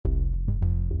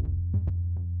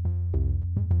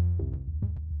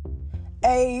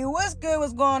Hey, what's good?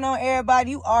 What's going on, everybody?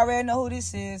 You already know who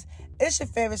this is. It's your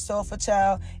favorite Soulful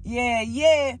child.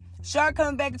 Yeah. Shark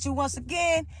coming back at you once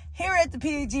again here at the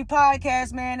PG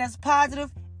Podcast, man. That's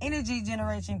positive energy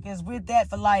generation, because we're that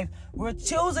for life. We're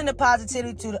choosing the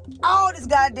positivity to all this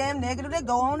goddamn negative that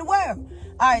go on in the world.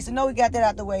 All right, so now we got that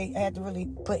out the way. I had to really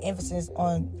put emphasis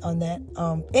on that.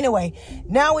 Anyway,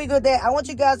 now we good there. I want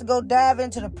you guys to go dive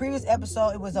into the previous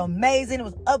episode. It was amazing. It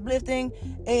was uplifting.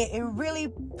 It really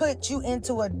put you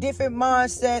into a different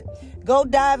mindset. Go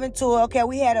dive into it. Okay,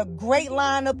 we had a great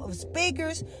lineup of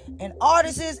speakers and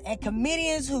artists and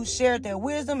comedians who shared their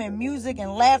wisdom and music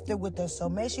and laughter with us. So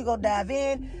make sure you go dive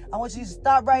in. I want you to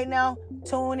stop right now,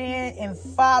 tune in, and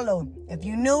follow. If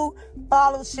you're new,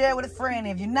 follow, share with a friend.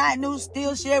 If you're not new,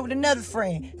 still share with another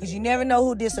friend, because you never know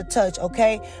who this will touch,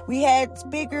 okay? We had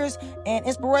speakers and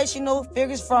inspirational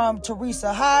figures from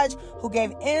Teresa Hodge, who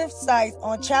gave insights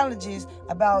on challenges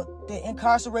about the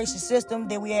incarceration system.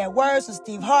 Then we had words from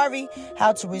Steve Harvey,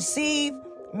 how to receive.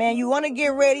 Man, you want to get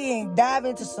ready and dive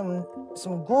into some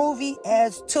groovy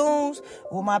ass tunes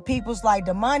with my peoples like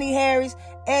Damani Harris,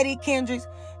 Eddie Kendricks,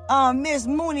 Miss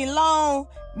Mooney Long,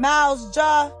 Miles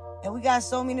Jaw, and we got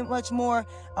so many much more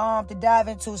to dive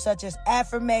into, such as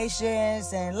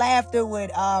Affirmations and Laughter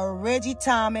with Reggie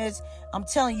Thomas. I'm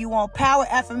telling you, on Power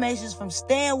Affirmations from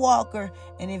Stan Walker.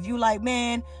 And if you like,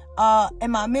 man,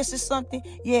 am I missing something?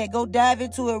 Yeah, go dive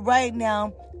into it right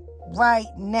now.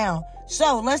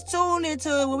 So let's tune into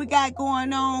what we got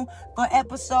going on for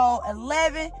episode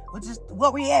 11, which is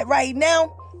what we at right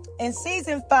now. In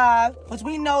season 5, which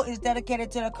we know is dedicated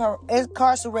to the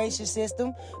incarceration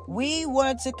system, we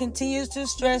want to continue to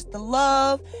stress the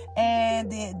love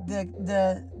and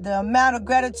the amount of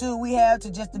gratitude we have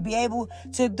to be able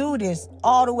to do this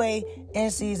all the way in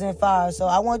season 5. So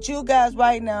I want you guys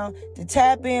right now to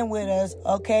tap in with us,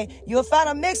 okay? You'll find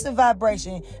a mix of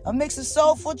vibration, a mix of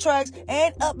soulful tracks,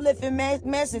 and uplifting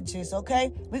messages,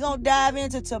 okay? We're going to dive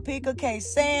into Topeka K.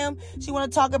 Sam. She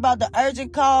want to talk about the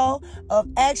urgent call of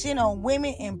action on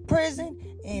women in prison,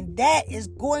 and that is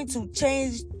going to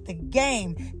change the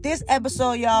game. This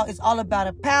episode, y'all, is all about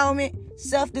empowerment,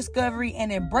 self-discovery,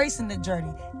 and embracing the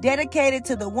journey, dedicated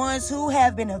to the ones who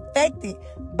have been affected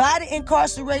by the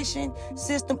incarceration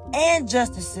system and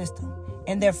justice system,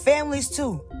 and their families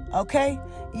too, okay?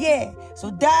 Yeah,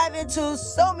 so dive into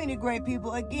so many great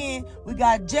people. Again, we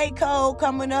got J.Cole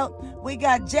coming up. We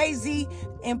got Jay-Z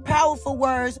and powerful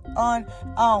words on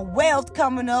wealth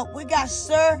coming up. We got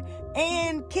Sir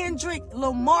and Kendrick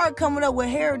Lamar coming up with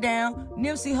Hair Down.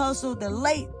 Nipsey Hustle, the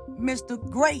late Mr.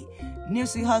 Great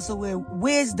Nipsey Hustle, with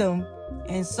wisdom,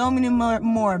 and so many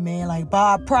more, man, like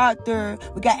Bob Proctor.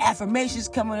 We got Affirmations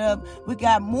coming up. We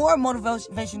got more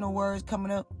motivational words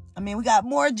coming up. We got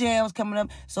more jams coming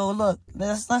up. So look,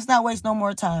 let's not waste no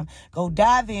more time. Go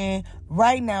dive in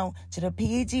right now to the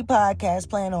PEG Podcast,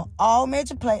 playing on all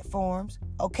major platforms,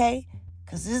 okay?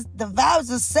 Because the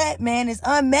vibes are set, man. It's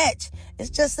unmatched.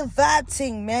 It's just a vibe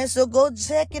ting, man. So go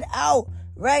check it out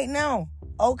right now,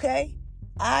 okay?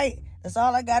 All right, that's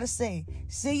all I got to say.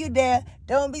 See you there.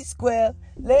 Don't be square.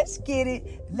 Let's get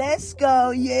it. Let's go.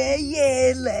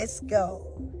 Yeah, let's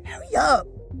go. Hurry up.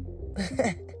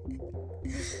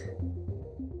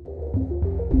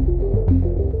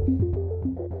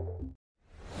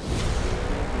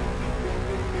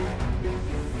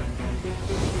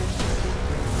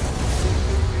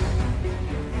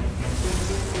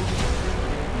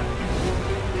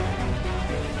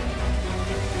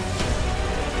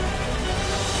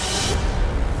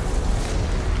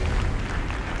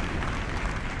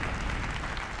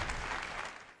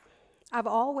 I've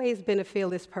always been a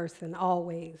fearless person,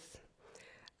 always.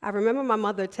 I remember my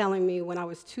mother telling me when I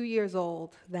was 2 years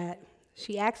old that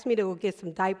she asked me to go get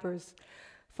some diapers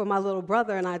for my little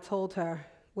brother, and I told her,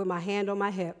 with my hand on my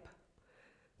hip,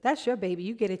 "That's your baby,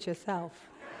 you get it yourself."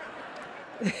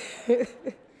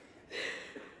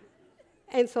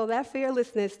 And so that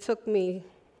fearlessness took me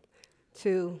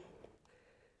to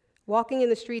walking in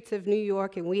the streets of New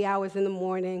York in wee hours in the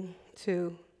morning,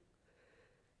 to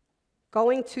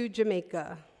going to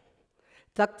Jamaica,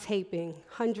 duct taping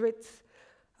hundreds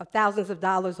of thousands of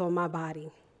dollars on my body,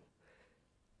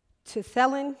 to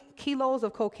selling kilos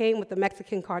of cocaine with the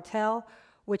Mexican cartel,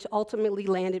 which ultimately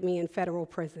landed me in federal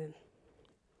prison.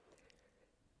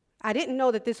 I didn't know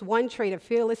that this one trait of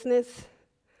fearlessness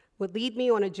would lead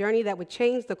me on a journey that would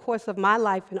change the course of my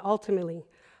life and ultimately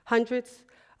hundreds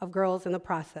of girls in the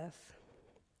process.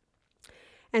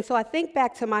 And so I think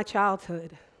back to my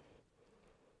childhood.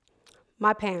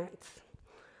 My parents,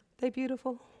 they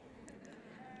beautiful?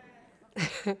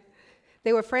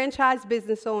 They were franchise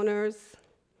business owners,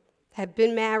 had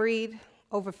been married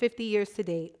over 50 years to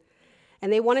date.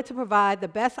 and they wanted to provide the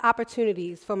best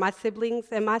opportunities for my siblings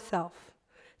and myself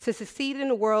to succeed in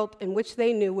a world in which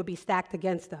they knew would be stacked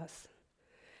against us.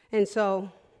 And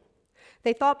so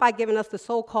they thought by giving us the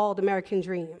so-called American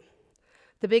dream,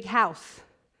 the big house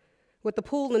with the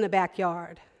pool in the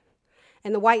backyard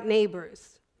and the white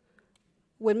neighbors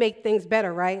would make things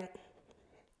better, right?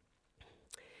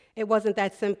 It wasn't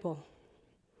that simple.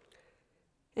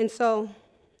 And so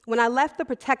when I left the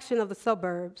protection of the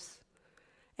suburbs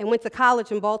and went to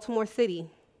college in Baltimore City,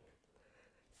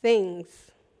 things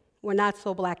were not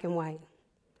so black and white.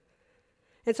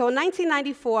 And so in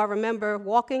 1994, I remember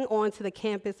walking onto the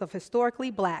campus of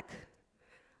historically black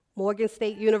Morgan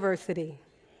State University.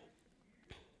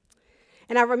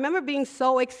 And I remember being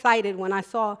so excited when I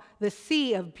saw the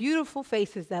sea of beautiful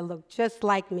faces that looked just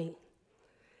like me.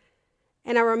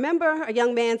 And I remember a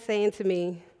young man saying to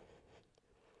me,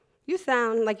 "You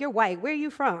sound like you're white. Where are you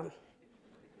from?"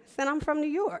 I said, "I'm from New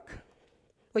York."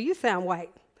 "Well, you sound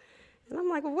white." And I'm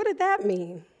like, "Well, what did that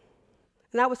mean?"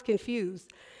 And I was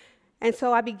confused. And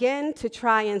so I began to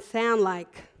try and sound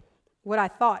like what I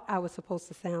thought I was supposed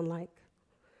to sound like,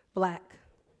 black.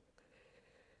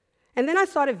 And then I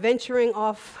started venturing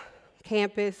off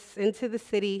campus into the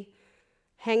city,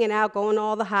 hanging out, going to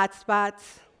all the hot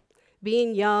spots,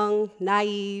 being young,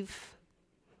 naive,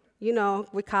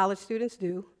 what college students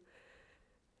do.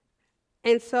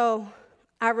 And so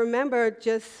I remember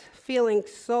just feeling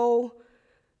so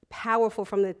powerful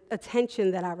from the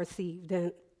attention that I received.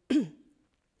 And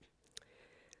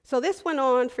so this went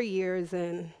on for years,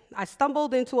 and I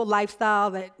stumbled into a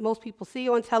lifestyle that most people see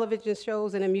on television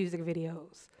shows and in music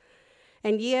videos.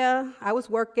 And yeah, I was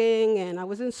working, and I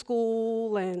was in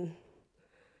school, and,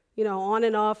 on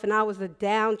and off, and I was a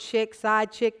down chick,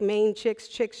 side chick, main chick's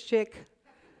chick.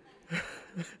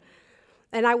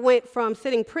 And I went from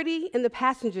sitting pretty in the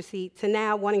passenger seat to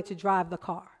now wanting to drive the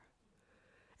car.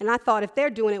 And I thought, if they're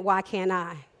doing it, why can't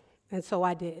I? And so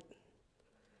I did.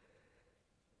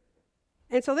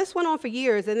 And so this went on for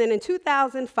years, and then in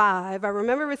 2005, I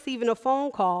remember receiving a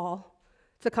phone call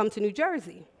to come to New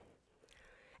Jersey.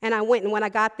 And I went, and when I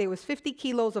got there, it was 50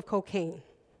 kilos of cocaine.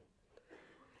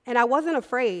 And I wasn't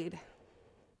afraid.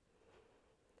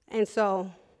 And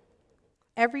so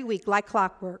every week, like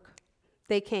clockwork,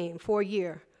 they came for a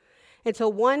year,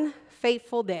 until one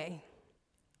fateful day,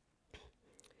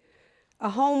 a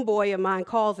homeboy of mine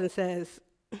calls and says,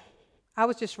 "I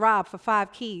was just robbed for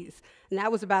 5 keys, and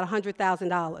that was about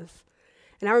 $100,000.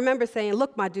 And I remember saying,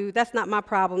 "Look, my dude, that's not my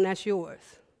problem, that's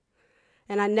yours."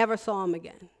 And I never saw him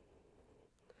again.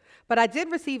 But I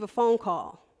did receive a phone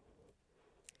call.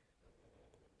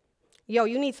 "Yo,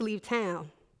 you need to leave town.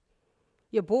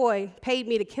 Your boy paid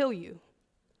me to kill you.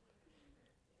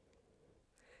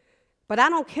 But I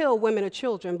don't kill women or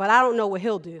children, but I don't know what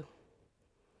he'll do."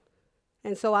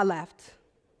 And so I left.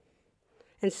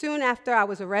 And soon after, I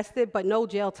was arrested, but no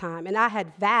jail time. And I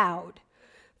had vowed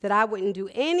that I wouldn't do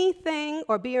anything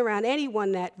or be around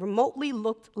anyone that remotely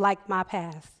looked like my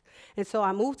past. And so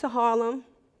I moved to Harlem.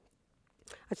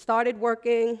 I started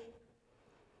working.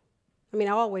 I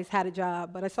always had a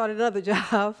job, but I started another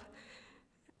job.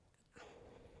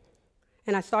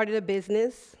 And I started a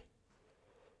business.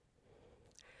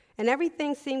 And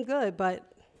everything seemed good,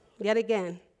 but yet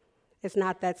again, it's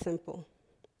not that simple.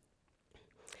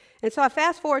 And so I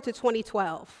fast forward to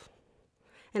 2012,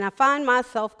 and I find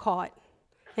myself caught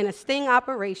in a sting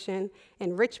operation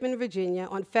in Richmond, Virginia,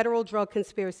 on federal drug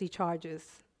conspiracy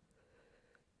charges.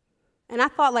 And I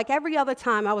thought, like every other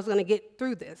time, I was going to get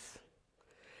through this,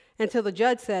 until the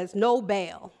judge says, "No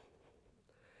bail.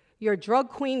 You're a drug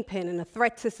queenpin and a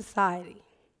threat to society."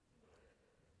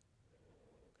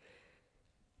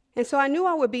 And so I knew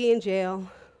I would be in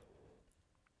jail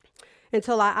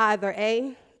until I either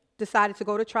A, decided to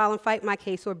go to trial and fight my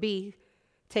case, or B,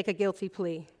 take a guilty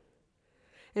plea.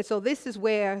 And so this is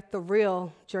where the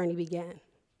real journey began.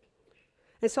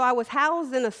 And so I was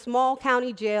housed in a small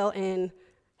county jail in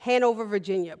Hanover,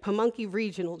 Virginia, Pamunkey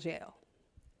Regional Jail.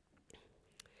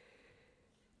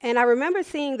 And I remember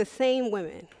seeing the same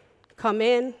women come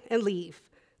in and leave,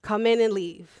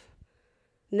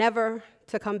 never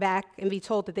to come back and be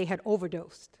told that they had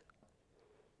overdosed.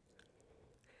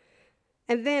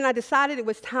 And then I decided it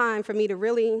was time for me to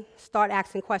really start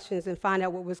asking questions and find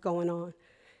out what was going on.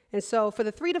 And so for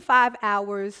the 3 to 5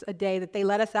 hours a day that they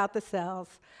let us out the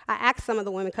cells, I asked some of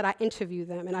the women, could I interview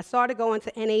them? And I started going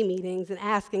to NA meetings and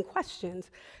asking questions,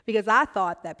 because I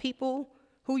thought that people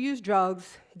who use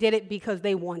drugs did it because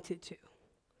they wanted to,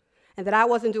 and that I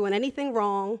wasn't doing anything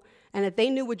wrong, and that they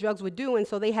knew what drugs would do, and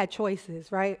so they had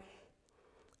choices, right?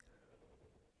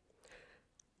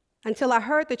 Until I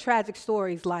heard the tragic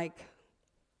stories like,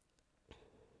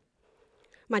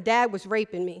 my dad was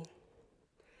raping me,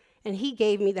 and he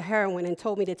gave me the heroin and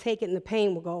told me to take it and the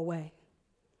pain will go away.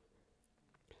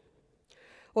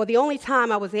 Or the only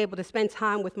time I was able to spend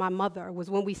time with my mother was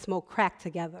when we smoked crack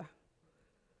together.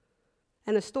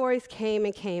 And the stories came,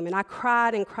 and I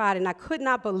cried, and I could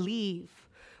not believe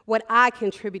what I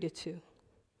contributed to.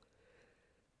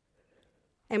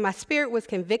 And my spirit was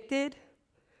convicted,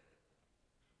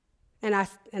 and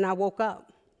I woke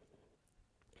up.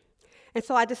 And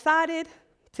so I decided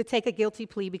to take a guilty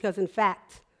plea because, in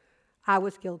fact, I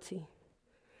was guilty.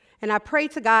 And I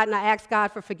prayed to God, and I asked God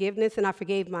for forgiveness, and I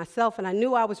forgave myself, and I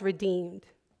knew I was redeemed.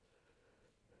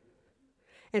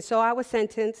 And so I was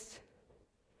sentenced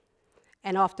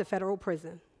and off to federal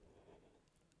prison.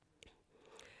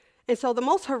 And so the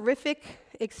most horrific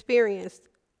experience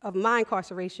of my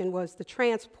incarceration was the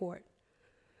transport.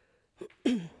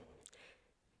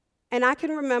 And I can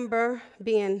remember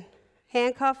being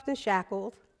handcuffed and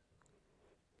shackled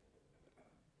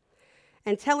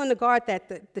and telling the guard that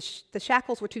the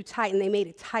shackles were too tight and they made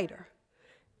it tighter.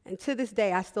 And to this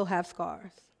day, I still have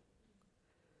scars.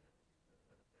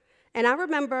 And I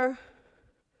remember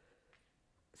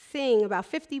seeing about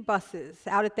 50 buses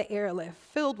out at the airlift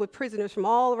filled with prisoners from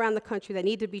all around the country that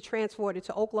needed to be transported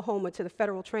to Oklahoma to the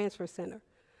Federal Transfer Center.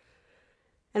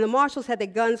 And the marshals had their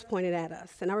guns pointed at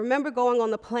us. And I remember going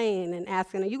on the plane and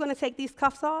asking, "Are you going to take these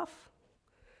cuffs off?"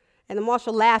 And the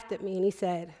marshal laughed at me and he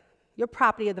said, "You're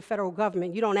property of the federal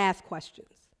government. You don't ask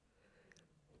questions."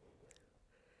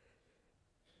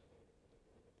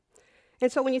 And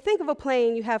so when you think of a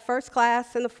plane, you have first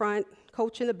class in the front,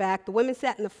 coach in the back. The women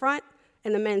sat in the front,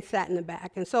 and the men sat in the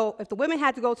back. And so if the women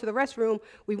had to go to the restroom,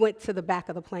 we went to the back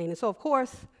of the plane. And so, of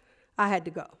course, I had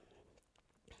to go.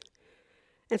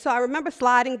 And so I remember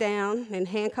sliding down in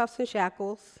handcuffs and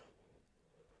shackles.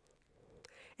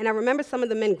 And I remember some of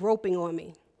the men groping on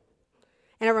me.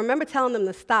 And I remember telling them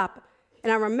to stop.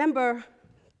 And I remember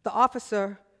the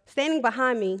officer standing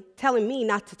behind me telling me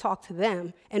not to talk to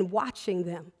them and watching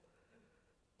them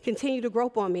continue to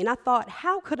grope on me. And I thought,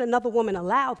 how could another woman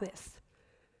allow this?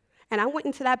 And I went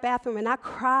into that bathroom and I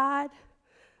cried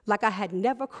like I had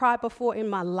never cried before in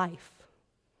my life.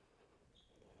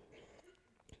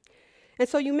 And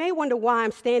so you may wonder why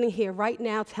I'm standing here right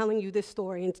now telling you this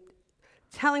story and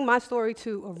telling my story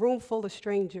to a room full of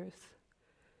strangers.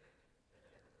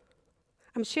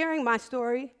 I'm sharing my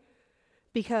story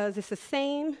because it's the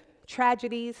same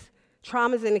tragedies,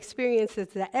 traumas, and experiences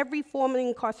that every formerly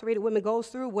incarcerated woman goes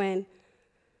through when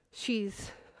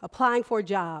she's applying for a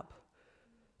job,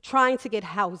 trying to get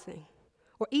housing,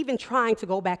 or even trying to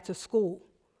go back to school.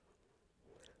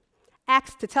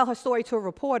 Asked to tell her story to a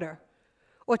reporter,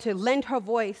 or to lend her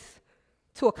voice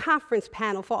to a conference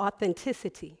panel for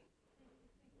authenticity.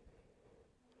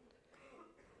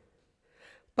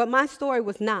 But my story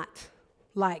was not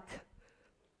like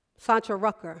Santra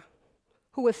Rucker,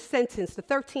 who was sentenced to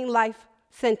 13 life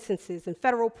sentences in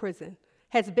federal prison,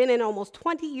 has been in almost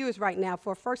 20 years right now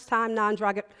for a first-time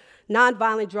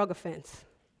nonviolent drug offense,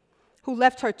 who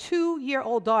left her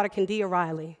 2-year-old daughter, Kendia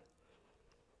Riley.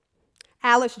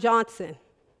 Alice Johnson,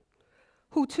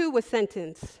 who too was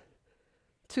sentenced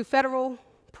to federal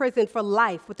prison for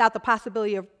life without the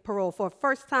possibility of parole for a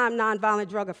first-time nonviolent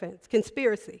drug offense,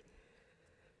 conspiracy.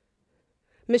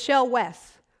 Michelle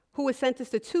West, who was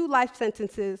sentenced to 2 life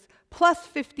sentences plus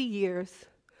 50 years,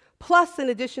 plus an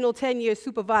additional 10 years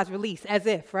supervised release, as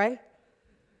if, right?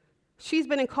 She's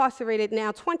been incarcerated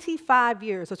now 25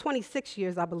 years, or 26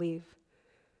 years, I believe,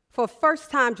 for a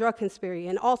first-time drug conspiracy,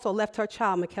 and also left her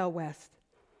child, Mikkel West.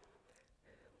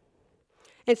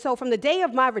 And so from the day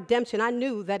of my redemption, I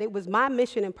knew that it was my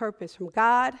mission and purpose from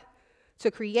God to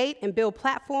create and build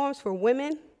platforms for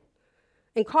women,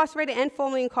 incarcerated and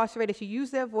formerly incarcerated, to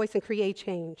use their voice and create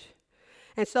change.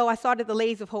 And so I started the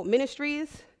Ladies of Hope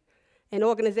Ministries, an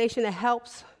organization that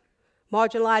helps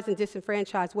marginalized and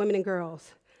disenfranchised women and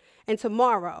girls. And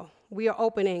tomorrow, we are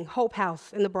opening Hope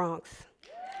House in the Bronx.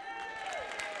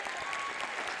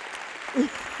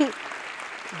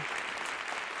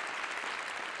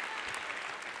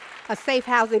 A safe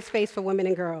housing space for women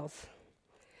and girls.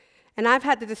 And I've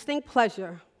had the distinct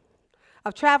pleasure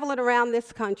of traveling around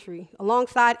this country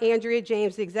alongside Andrea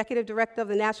James, the Executive Director of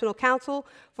the National Council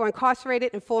for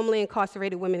Incarcerated and Formerly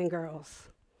Incarcerated Women and Girls,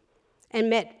 and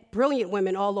met brilliant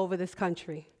women all over this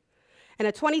country. And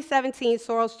a 2017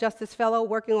 Soros Justice Fellow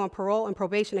working on parole and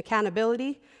probation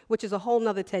accountability, which is a whole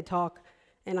nother TED Talk,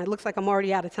 and it looks like I'm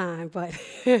already out of time, but.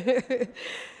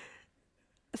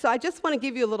 So I just want to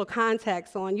give you a little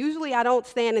context on, usually I don't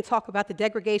stand and talk about the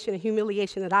degradation and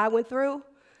humiliation that I went through,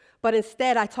 but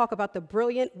instead I talk about the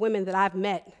brilliant women that I've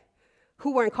met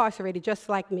who were incarcerated just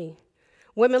like me.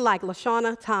 Women like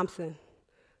LaShawna Thompson,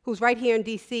 who's right here in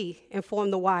D.C. and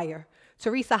formed The Wire.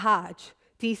 Teresa Hodge,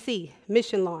 D.C.,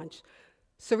 Mission Launch.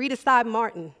 Sarita Steib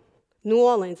Martin, New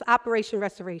Orleans, Operation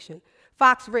Restoration.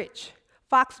 Fox Rich,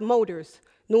 Fox Motors,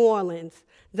 New Orleans.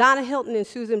 Donna Hilton and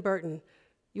Susan Burton,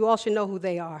 you all should know who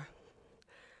they are.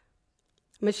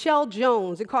 Michelle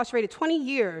Jones, incarcerated 20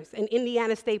 years in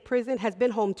Indiana State Prison, has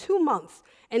been home 2 months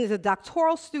and is a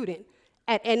doctoral student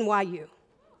at NYU.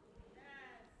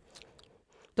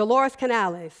 Dolores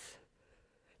Canales,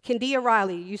 Kendia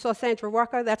Riley, you saw Sandra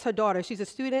Walker, that's her daughter. She's a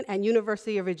student at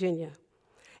University of Virginia.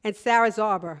 And Sarah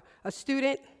Zarber, a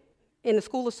student in the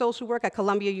School of Social Work at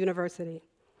Columbia University.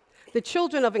 The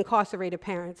children of incarcerated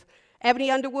parents, Ebony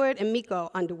Underwood and Miko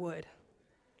Underwood.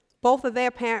 Both of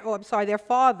their their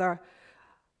father,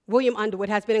 William Underwood,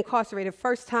 has been incarcerated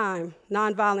first time,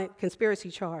 nonviolent conspiracy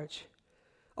charge,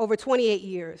 over 28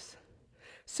 years.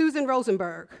 Susan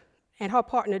Rosenberg and her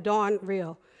partner, Dawn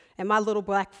Real, and my little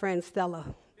black friend,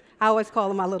 Stella. I always call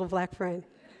her my little black friend.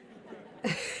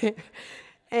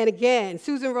 And again,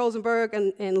 Susan Rosenberg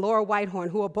and Laura Whitehorn,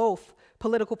 who are both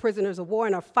political prisoners of war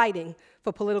and are fighting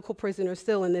for political prisoners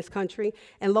still in this country,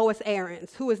 and Lois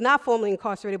Ahrens, who is not formally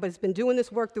incarcerated but has been doing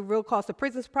this work through Real Cost of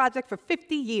Prisons Project for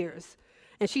 50 years,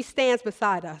 and she stands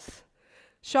beside us.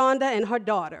 Shonda and her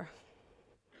daughter,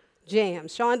 Jam.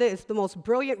 Shonda is the most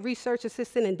brilliant research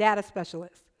assistant and data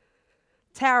specialist.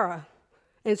 Tara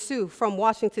and Sue from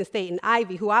Washington State, and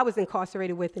Ivy, who I was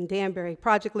incarcerated with in Danbury,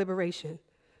 Project Liberation.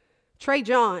 Trey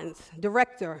Johns,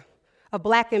 director of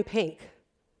Black and Pink.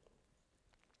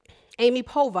 Amy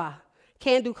Pova,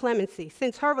 Can Do Clemency.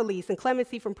 Since her release and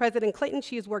clemency from President Clinton,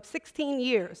 she has worked 16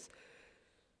 years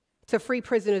to free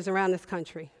prisoners around this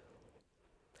country.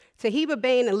 Tahiba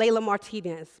Bain and Layla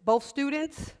Martinez, both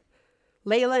students,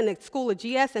 Layla in the School of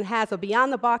GS and has a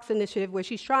Beyond the Box initiative where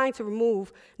she's trying to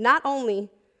remove not only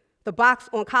the box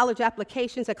on college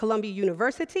applications at Columbia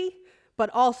University,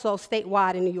 but also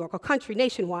statewide in New York, or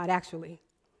nationwide, actually.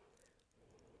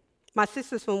 My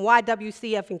sister's from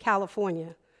YWCF in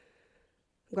California.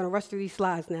 I'm going to rush through these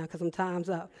slides now because time's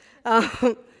up.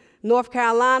 North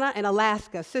Carolina and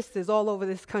Alaska, sisters all over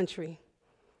this country.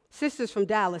 Sisters from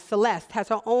Dallas, Celeste has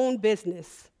her own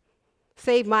business,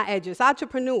 Save My Edges,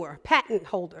 entrepreneur, patent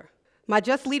holder. My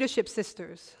Just Leadership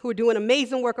sisters, who are doing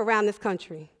amazing work around this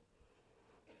country.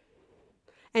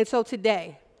 And so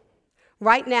today,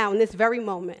 right now, in this very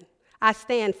moment, I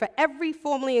stand for every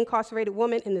formerly incarcerated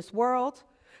woman in this world,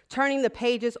 turning the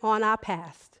pages on our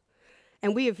past.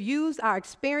 And we have used our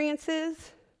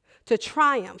experiences to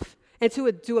triumph and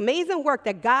to do amazing work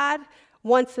that God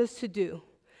wants us to do.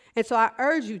 And so I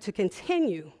urge you to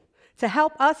continue to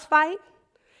help us fight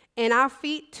in our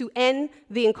feet to end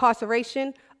the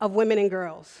incarceration of women and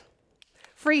girls.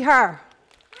 Free her.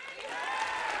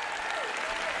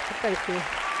 Thank you.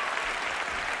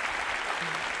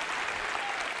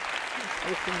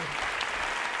 Thank you.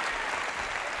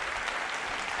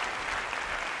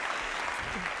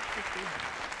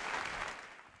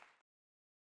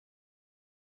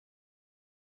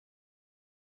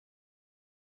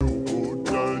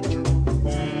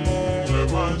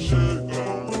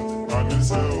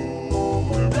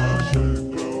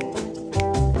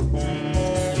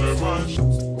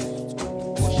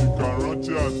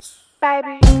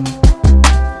 Baby,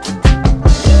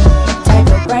 take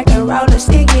a break and roll a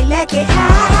sticky, let it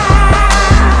high.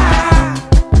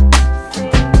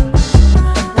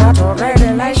 Not a great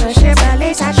relationship, at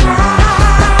least I try.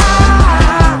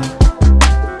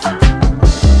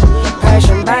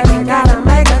 Patient baby, gotta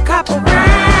make a couple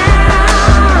rounds.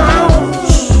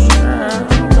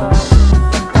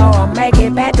 Oh, I'll make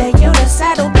it back to you to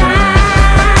settle down.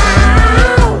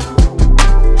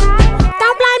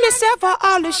 For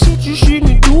all the shit you see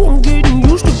me do, I'm getting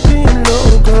used to being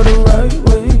loved the right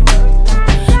way.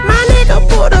 My nigga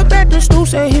put up at the stool,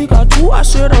 said he got two. I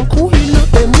said I'm cool, he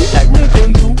looked at me like, nigga,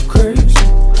 you crazy.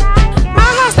 My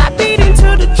heart stopped beating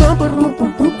to the drum, but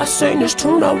I sang this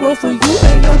tune I wrote for you,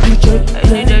 and yo, DJ.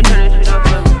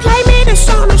 Play me the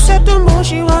song that set the mood,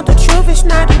 she want the truth, it's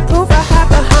not the proof, I hide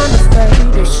behind the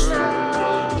faders.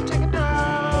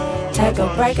 Take a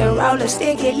break and roll a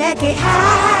sticky, let it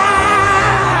high.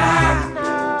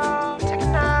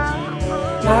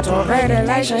 Not a great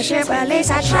relationship, at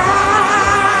least I try.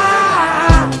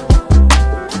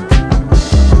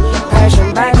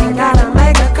 Patient baby, gotta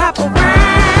make a couple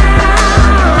rounds.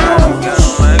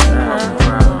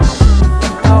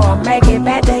 Oh, I'll make it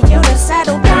back to you to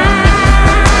settle down.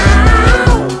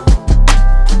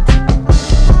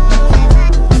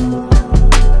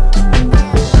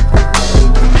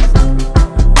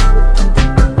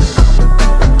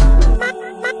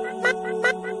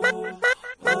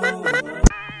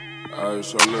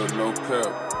 So look, no cap.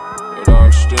 It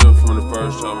all stemmed from the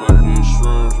first time I did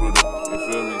shrooms with her. You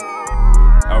feel me?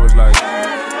 I was like,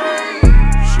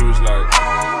 she was like,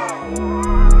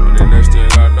 and then next thing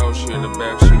I know, she in the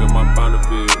backseat of my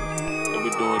Bonneville. And we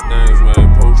doing things we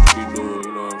ain't supposed to be doing,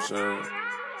 you know what I'm saying?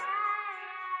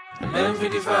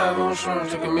 11:55 on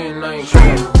shrooms, taking midnight.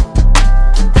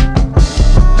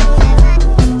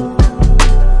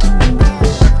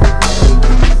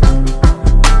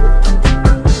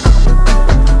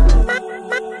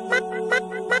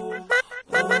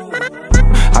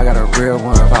 I got a real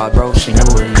one, if I broke, she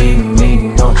never would leave me,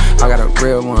 no. I got a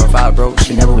real one, if I broke,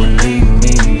 she never would leave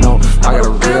me, no. I got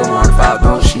a real one, if I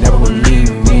broke, she never would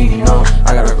leave me, no.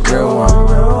 I got a real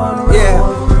one. Yeah,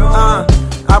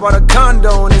 I bought a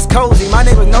condo and it's cozy. My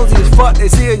neighbors nosy as fuck. They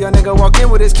see a young nigga walk in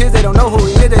with his kids. They don't know who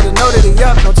he is. They don't know that he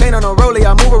up. No chain on no rollie.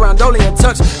 I move around dolly and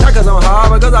touch. Not cause I'm hard,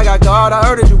 but cause I got God. I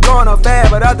heard that you blowing up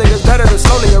fast, but I think it's better to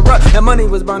slowly erupt. And money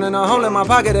was burning a hole in my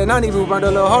pocket. And 90 root burned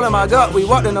a little hole in my gut. We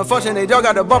walked in the function. They dog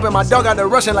got the bump and my dog got the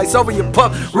rushing like Soviet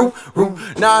pup. Root.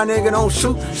 Nah, nigga don't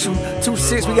shoot.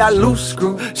 2-6, we got loose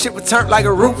screw. Shit was turned like a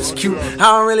Rubik's cube. I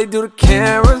don't really do the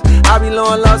cameras. I be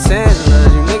low in Los Angeles.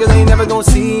 You niggas ain't never gonna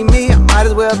see me. I might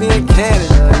as well be in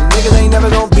Canada. You niggas ain't never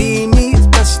gonna be me. It's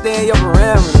best to stay in your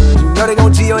parameters. You know they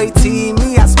gon' GOAT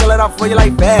me. I spell it out for you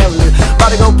like fabulous.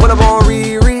 About to go pull up on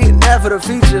Riri. And that for the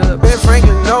feature. Ben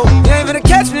Franklin, no. You ain't finna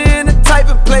catch me in the type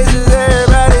of places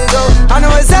everybody go. I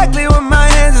know exactly what my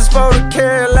hands is for to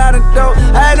carry a lot of dough.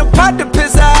 I had no pot to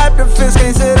piss. I had the fist.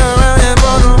 Can't sit around and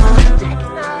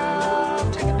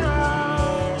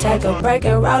Take a break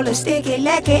and roll a sticky,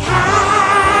 let it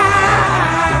high.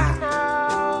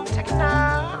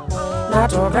 Not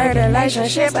to a great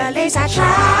relationship, at least I try.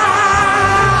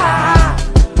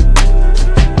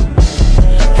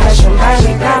 Passion,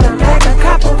 baby, gotta make a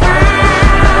couple rounds.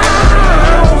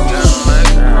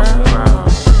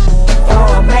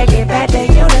 Oh, I'll make it back to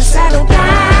you to settle down.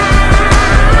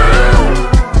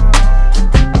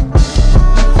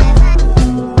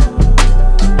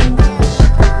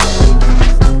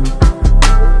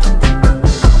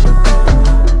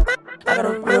 I got a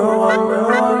real one.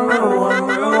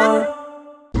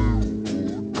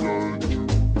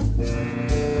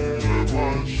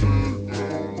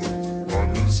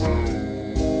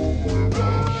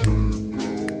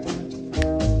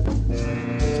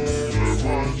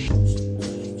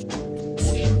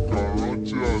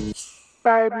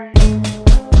 Baby.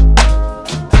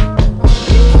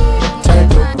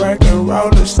 Take a break and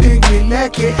roll a sticky,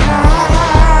 let it high.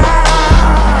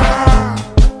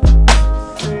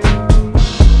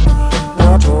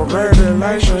 Not to a great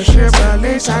relationship, at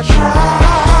least I try.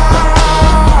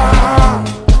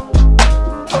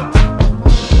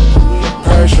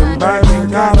 Passion, baby,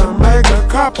 gotta make a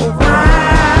couple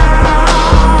rounds.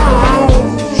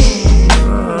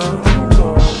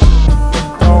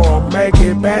 Oh, I'll make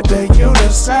it back to you to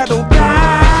settle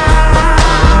down.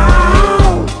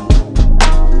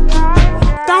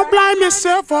 Don't blame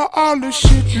yourself for all the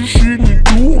shit you shouldn't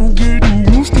do. I'm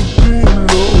getting used to being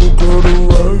loved the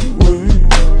right way.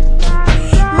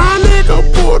 My nigga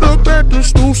pulled up at the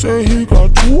stool, said he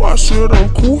got two. I said I'm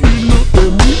cool. He looked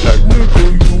at me like, nigga,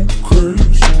 you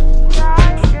crazy.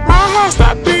 My heart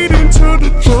stopped beating to the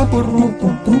drum, but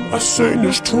I sang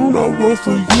this tune, I wrote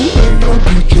for you and your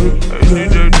DJ.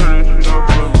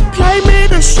 Play me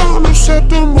the song and set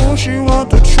the mood. She want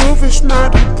the truth, it's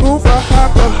not the proof. I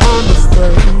hide behind the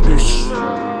faders.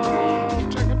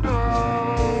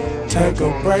 Take a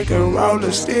break and roll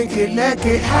a sticky, let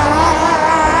it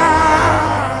high.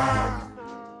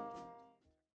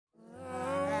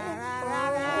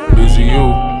 Busy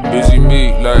you, busy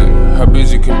me, like how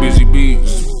busy can busy be?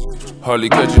 Hardly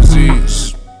catching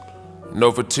Z's,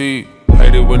 no fatigue.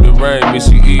 Hate it when it rain,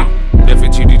 Missy E.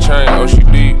 FTD chain, oh she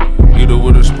deep. Eat her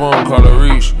with a spoon, call her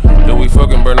reach. Then we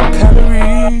fucking burn them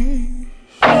calories.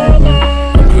 I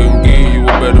couldn't give you a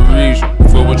better reason.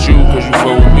 Fuck with you, cause you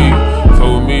fuck with me.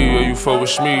 Fuck with me, or you fuck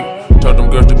with me. Told them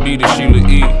girls to be the Sheila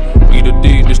E. E to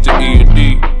D, this the E and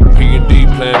D. P and D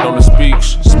playing on the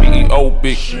speaks. CEO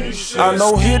big. I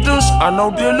know hitters, I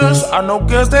know dealers, I know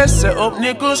girls that set up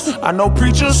niggas, I know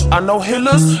preachers, I know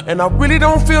healers, and I really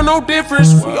don't feel no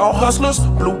difference. We all hustlers,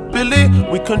 blue Billy,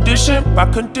 we conditioned by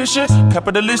condition,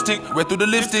 capitalistic, read through the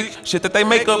lipstick, shit that they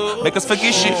make up, make us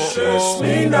forget shit.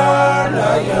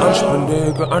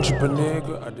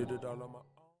 Entrepreneur, I did it all on my own.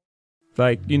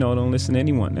 Like, you know, don't listen to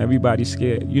anyone. Everybody's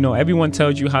scared. You know, everyone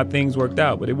tells you how things worked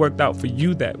out, but it worked out for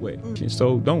you that way. And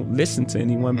so don't listen to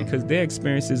anyone because their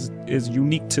experience is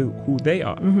unique to who they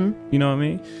are. You know what I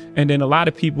mean? And then a lot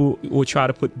of people will try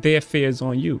to put their fears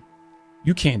on you.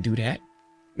 You can't do that.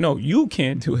 No, you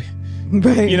can't do it.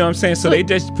 Right. You know what I'm saying? So they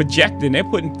just projecting, they're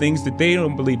putting things that they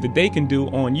don't believe that they can do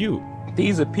on you.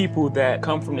 These are people that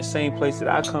come from the same place that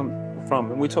I come from.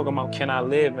 And we're talking about Can I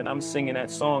Live? And I'm singing that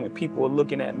song and people are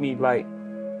looking at me like,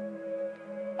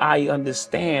 I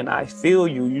understand, I feel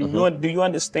you. Do you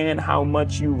understand how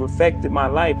much you've affected my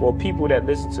life? Or people that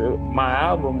listen to my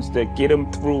albums that get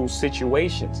them through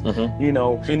situations, you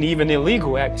know, and even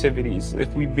illegal activities,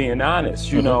 if we being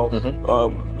honest, you know.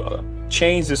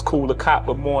 Chains is cool to cop,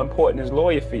 but more important is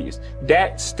lawyer fees.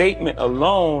 That statement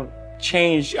alone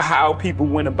changed how people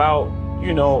went about,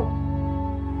 you know,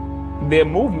 their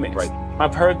movements. Right.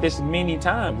 I've heard this many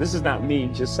times. This is not me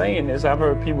just saying this. I've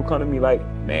heard people come to me like,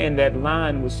 man, that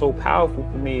line was so powerful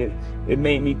for me. It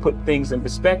made me put things in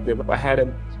perspective. I had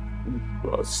a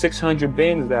 600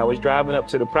 Benz that I was driving up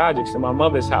to the projects in my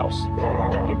mother's house,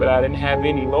 but I didn't have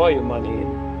any lawyer money.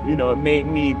 And, you know, it made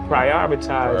me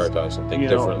prioritize something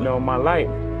different. You know, my life.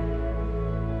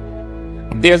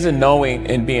 There's a knowing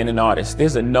in being an artist.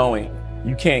 There's a knowing.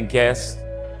 You can't guess.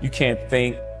 You can't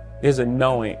think. There's a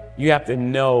knowing. You have to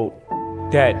know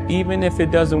that even if it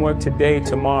doesn't work today,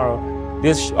 tomorrow,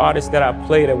 there's artists that I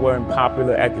play that weren't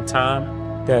popular at the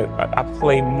time that I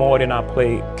play more than I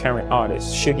play current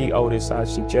artists. Shuggy Otis, I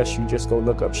suggest you just go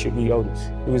look up Shuggy Otis.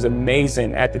 It was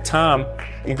amazing. At the time,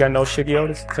 you gotta know Shuggy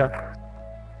Otis?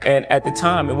 And at the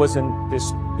time, it wasn't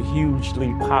this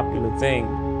hugely popular thing.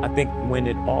 I think when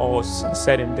it all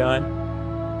said and done,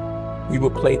 we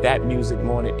would play that music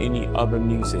more than any other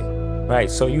music, right?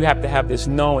 So you have to have this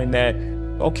knowing that,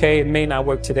 okay, it may not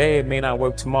work today, it may not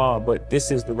work tomorrow, but this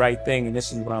is the right thing, and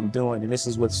this is what I'm doing, and this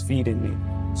is what's feeding me.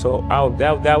 So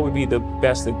that would be the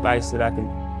best advice that I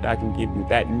can give you.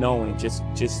 That knowing, just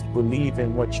believe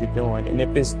in what you're doing, and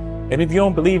if you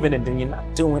don't believe in it, then you're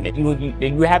not doing it.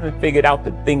 You haven't figured out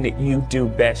the thing that you do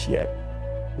best yet.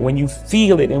 When you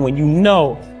feel it and when you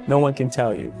know, no one can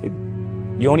tell you.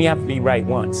 You only have to be right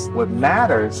once. What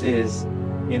matters is,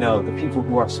 you know, the people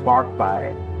who are sparked by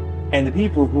it. And the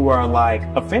people who are like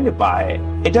offended by it,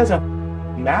 it doesn't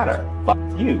matter. Fuck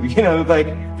you, you know,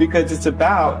 like, because it's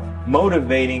about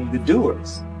motivating the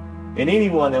doers. And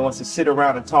anyone that wants to sit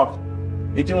around and talk,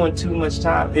 they're doing too much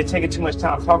time, they're taking too much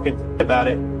time talking about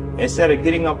it instead of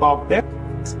getting up off their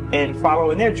and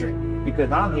following their dream.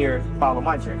 Because I'm here to follow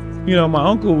my dream. You know, my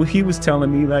uncle, he was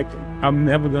telling me like,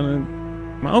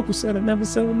 my uncle said I never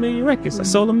sold 1 million records. I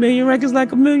sold 1 million records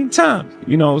like 1 million times.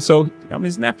 You know, so I'm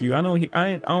his nephew. I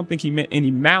don't think he meant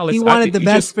any malice. He wanted the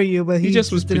best for you, but he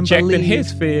just was didn't projecting believe.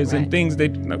 his fears and things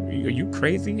that, are you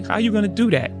crazy? How are you gonna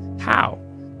do that? How?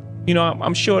 You know,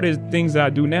 I'm sure there's things that I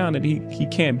do now that he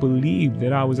can't believe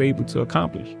that I was able to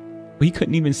accomplish. But he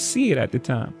couldn't even see it at the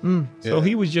time. So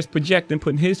he was just projecting,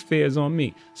 putting his fears on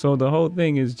me. So the whole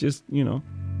thing is just, you know,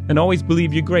 and always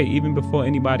believe you're great, even before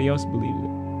anybody else believes it.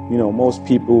 You know, most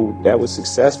people that were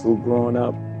successful growing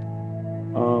up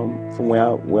from where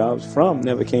I was from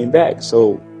never came back.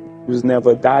 So there was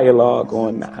never a dialogue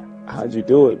on how'd you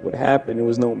do it, what happened. There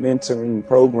was no mentoring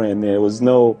program there. There was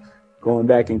no going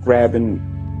back and grabbing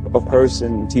a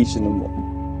person and teaching them,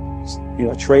 you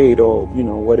know, trade or, you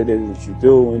know, what it is that you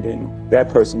do. And then that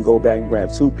person go back and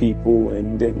grab 2 people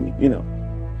and then, you know,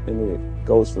 and it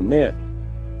goes from there.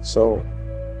 So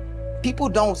people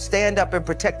don't stand up and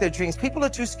protect their dreams. People are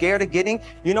too scared of getting,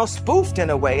 you know, spoofed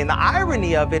in a way. And the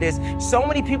irony of it is so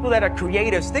many people that are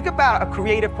creatives. Think about a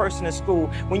creative person in school.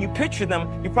 When you picture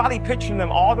them, you probably picture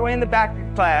them all the way in the back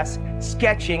of class,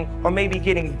 sketching or maybe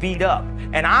getting beat up.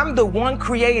 And I'm the one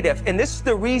creative. And this is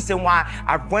the reason why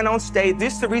I went on stage.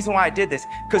 This is the reason why I did this.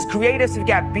 Because creatives have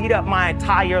got beat up my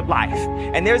entire life.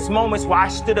 And there's moments where I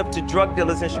stood up to drug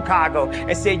dealers in Chicago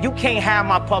and said, you can't have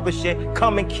my publishing,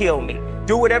 come and kill me.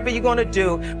 Do whatever you're gonna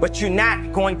do, but you're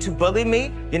not going to bully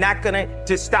me. You're not gonna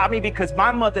to stop me because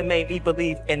my mother made me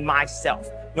believe in myself.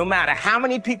 No matter how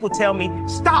many people tell me,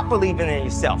 stop believing in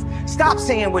yourself. Stop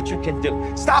saying what you can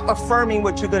do. Stop affirming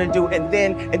what you're gonna do and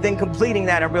then completing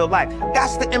that in real life.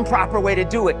 That's the improper way to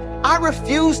do it. I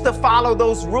refuse to follow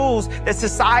those rules that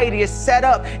society has set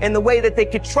up in the way that they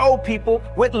control people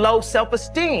with low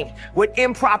self-esteem, with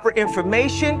improper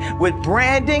information, with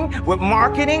branding, with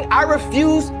marketing. I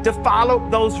refuse to follow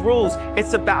those rules.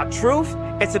 It's about truth.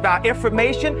 It's about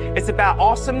information. It's about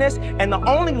awesomeness. And the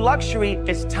only luxury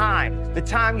is time. The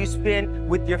time you spend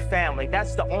with your family.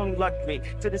 That's the only luxury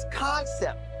to this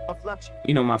concept of luxury.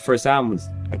 You know, my first album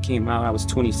I came out, I was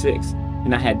 26.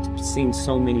 And I had seen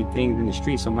so many things in the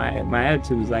street. So my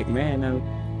attitude was like, man,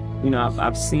 you know,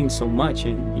 I've seen so much.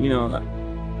 And, you know,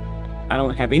 I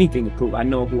don't have anything to prove. I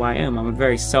know who I am. I'm a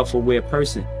very self-aware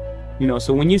person. You know,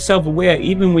 so when you're self-aware,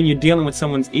 even when you're dealing with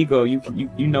someone's ego, you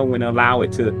know when to allow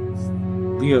it to,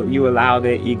 you allow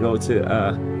their ego to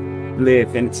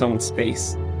live in its own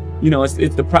space. You know,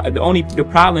 the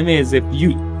problem is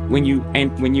when you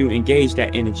engage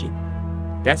that energy,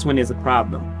 that's when there's a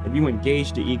problem. If you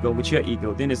engage the ego with your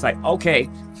ego, then it's like, okay,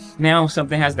 now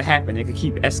something has to happen. It can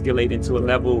keep escalating to a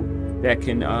level that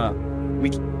can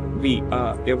be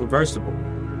irreversible,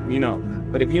 you know.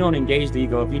 But if you don't engage the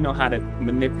ego, if you know how to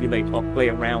manipulate or play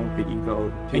around with the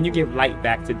ego, and you give light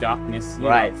back to darkness, you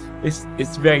know,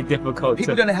 it's very difficult.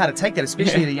 People don't know how to take that,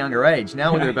 especially at a younger age.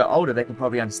 Now when they're a bit older, they can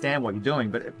probably understand what you're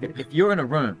doing. But if you're in a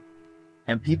room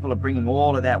and people are bringing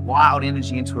all of that wild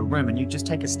energy into a room, and you just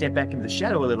take a step back into the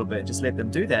shadow a little bit, just let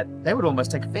them do that, they would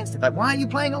almost take offense. They're like, why are you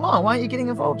playing along? Why are you getting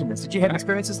involved in this? Did you have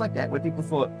experiences like that where people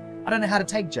thought, I don't know how to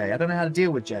take Jay. I don't know how to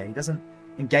deal with Jay. He doesn't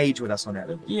engage with us on that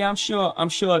level. Yeah, I'm sure,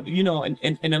 you know,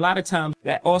 and a lot of times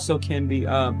that also can be,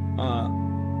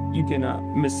 you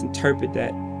can misinterpret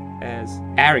that as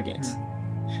arrogance.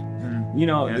 You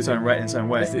know, in its own way.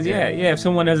 Yeah. If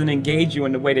someone doesn't engage you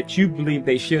in the way that you believe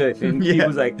they should, then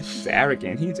people's like, he's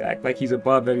arrogant. He's act like he's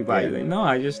above everybody. Like, no,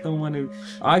 I just don't want to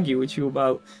argue with you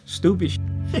about stupid shit.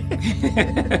 I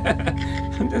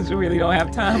just really don't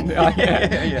have time to argue.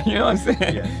 You know what I'm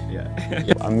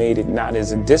saying? I made it not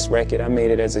as a diss record, I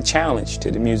made it as a challenge to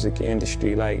the music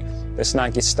industry. Like, let's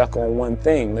not get stuck on one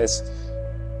thing. Let's,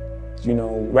 you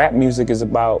know, rap music is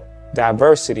about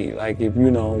diversity. Like, if you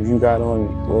know, you got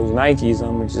on those Nikes,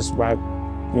 I'm gonna just rock,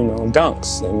 you know,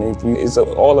 Dunks. And it's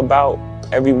all about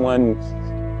everyone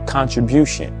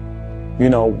contribution. You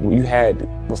know,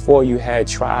 before you had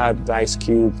Tribe, Ice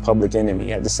Cube, Public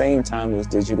Enemy. At the same time, it was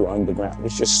Digital Underground.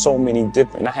 It's just so many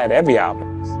different. I had every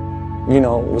album. You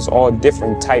know, it was all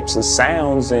different types of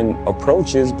sounds and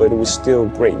approaches, but it was still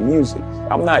great music.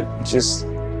 I'm not just,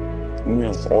 you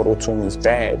know, auto-tune is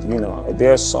bad. You know,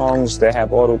 there are songs that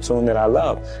have auto-tune that I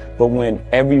love, but when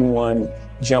everyone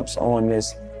jumps on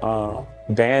this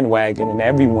bandwagon and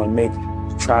everyone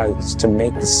tries to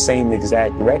make the same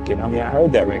exact record. I mean, I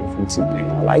heard that record from T-Pain.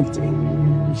 I liked it.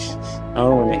 I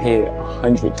don't want to hear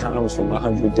 100 times from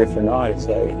 100 different artists.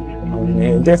 Like, I want to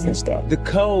hear different stuff. The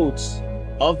codes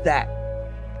of that.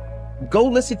 Go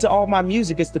listen to all my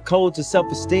music. It's the codes of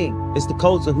self-esteem. It's the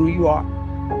codes of who you are.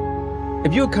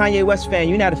 If you're a Kanye West fan,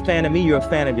 you're not a fan of me, you're a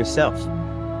fan of yourself.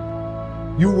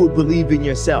 You will believe in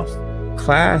yourself.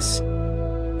 Class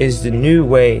is the new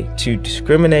way to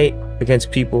discriminate against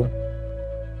people,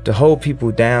 to hold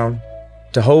people down,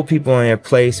 to hold people in their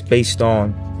place based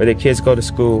on where their kids go to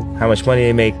school, how much money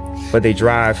they make, what they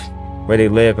drive, where they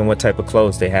live, and what type of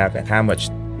clothes they have, and how much,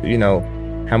 you know,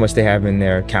 how much they have in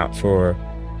their account for,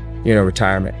 you know,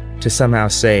 retirement. To somehow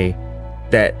say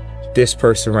that this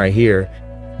person right here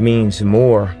means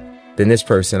more than this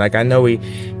person. Like, I know I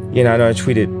know I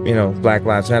tweeted, you know, Black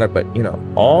Lives Matter, but, you know,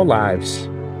 all lives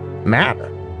matter.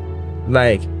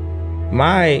 Like,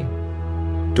 my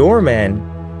doorman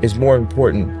is more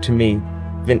important to me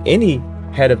than any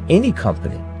head of any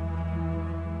company.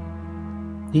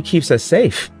 He keeps us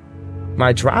safe.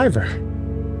 My driver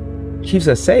keeps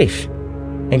us safe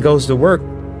and goes to work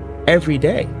every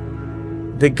day.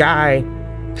 The guy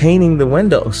painting the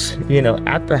windows, you know,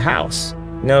 at the house,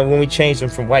 you know, when we changed them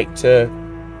from white to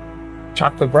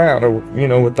chocolate brown, or, you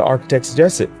know, what the architect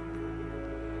suggested.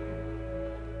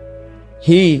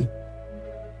 He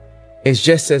is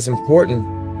just as important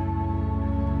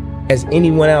as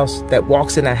anyone else that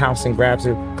walks in that house and grabs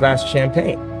a glass of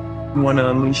champagne. You want to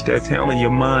unleash that talent,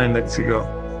 your mind lets it go,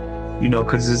 you know,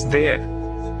 because it's there.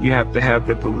 You have to have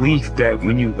the belief that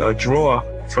when you draw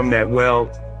from that well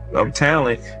of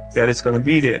talent, that it's going to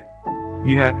be there.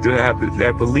 You have to have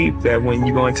that belief that when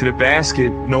you go into the basket,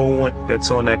 no one that's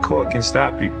on that court can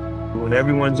stop you. When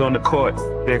everyone's on the court,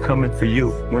 they're coming for you.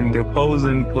 When the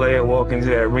opposing player walks into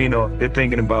that arena, they're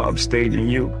thinking about upstaging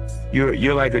you.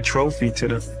 You're like a trophy to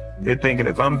them. They're thinking,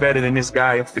 if I'm better than this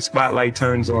guy, if the spotlight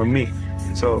turns on me.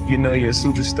 So you know you're a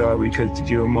superstar because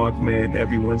you're a marked man,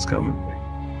 everyone's coming.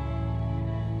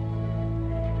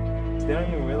 They don't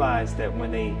even realize that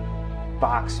when they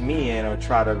box me in or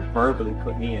try to verbally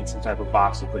put me in some type of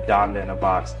box or put Donda in a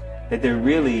box, that they're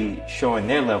really showing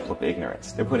their level of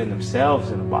ignorance. They're putting themselves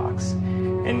in a box.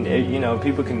 And, you know,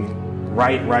 people can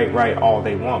write all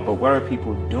they want, but what are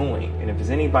people doing? And if there's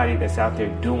anybody that's out there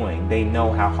doing, they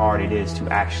know how hard it is to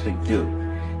actually do.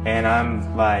 And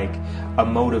I'm like a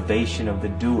motivation of the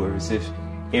doers. If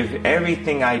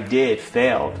everything I did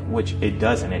failed, which it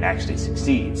doesn't, it actually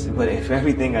succeeds. But if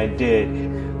everything I did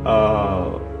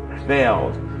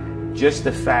failed, just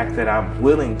the fact that I'm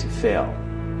willing to fail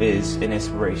is an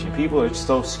inspiration. People are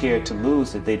so scared to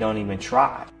lose that they don't even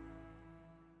try.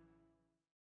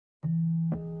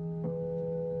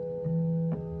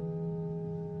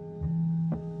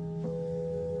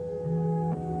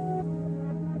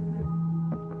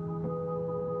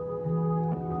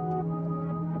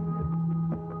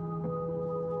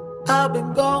 I've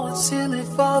been going silly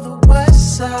for the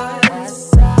west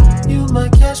side. You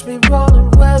might catch me rolling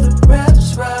where the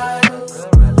reps ride.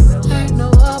 Ain't no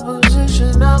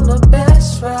opposition, I'm the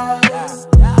best ride.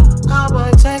 I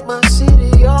might take my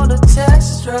city on a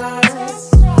test drive.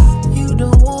 You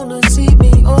don't wanna see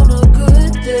me on a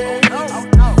good day.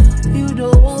 You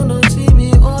don't wanna see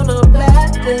me on a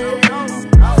bad day.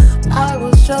 I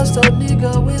was just a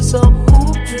nigga with some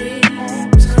hoop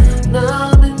dreams.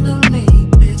 Now I'm in the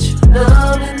league, bitch.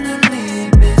 Now I'm in the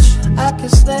league, bitch. I can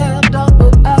slam dunk,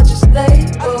 but I just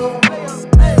lay low.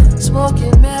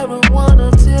 Smoking marijuana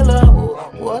till I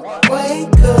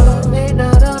wake up. May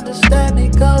not understand me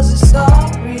cause it's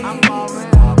all real.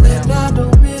 And I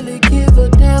don't really give a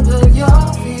damn how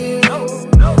y'all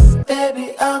feel.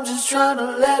 Baby, I'm just trying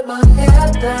to let my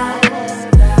hair down.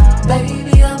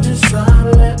 Baby, I'm just trying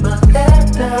to let my hair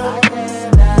down.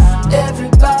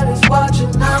 Everybody's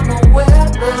watching, I'm aware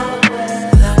now.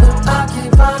 But I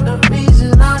can't find a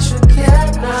reason I should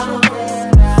care now.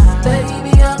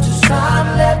 Baby, I'm just trying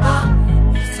to let my...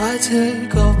 If I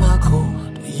take off my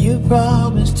coat, do you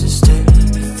promise to stay?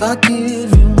 If I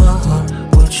give you my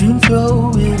heart, would you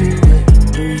throw it away?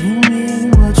 Do you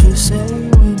mean what you say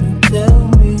when you tell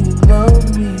me you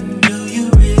love me? Do you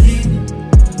really?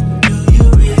 Do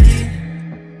you really?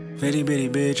 Bitty bitty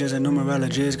bitch, as a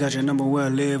numerologist, got your number where I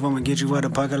live. I'ma get you out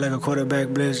of pocket like a quarterback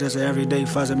blitz. That's an everyday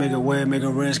faucet, make it wet, make it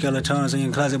rinse. Skeletons in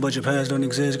your closet, but your past don't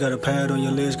exist. Got a pad on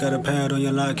your list, got a pad on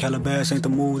your line. Calabas ain't the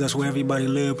move, that's where everybody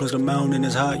live. Plus the mountain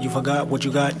is hot, you forgot what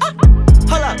you got.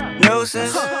 Hold up,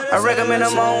 nuisance. I recommend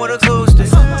I'm on with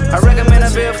acoustics. I recommend a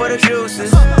beer for the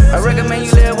juices. I recommend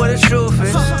you live where the truth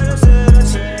is.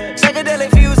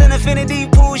 Psychedelic views and infinity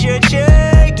pools your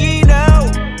check, you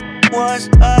know. Once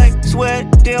I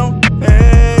sweat them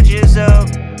edges out.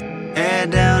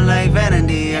 Head down like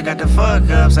vanity. I got the fuck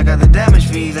ups, I got the damage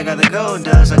fees, I got the gold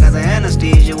dust, I got the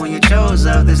anesthesia when you chose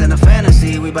up. This ain't a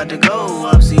fantasy, we about to go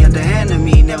up. See, underhanding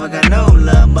me, never got no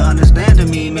love, but understanding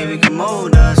me, maybe can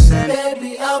mold us. And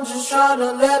baby, I'm just trying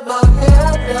to let my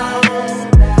hair down.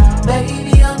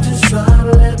 Baby, I'm just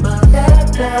trying to let my hair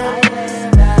down.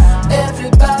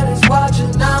 Everybody's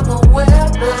watching, I'm aware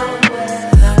now.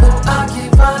 But I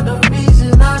can't find a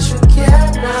reason I should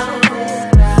care now.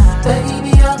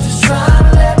 Baby, I'm just trying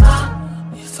to let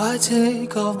my... If I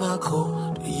take off my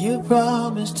coat, do you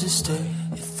promise to stay?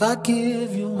 If I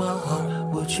give you my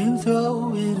heart, would you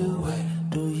throw it away?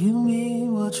 Do you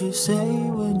mean what you say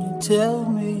when you tell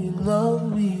me you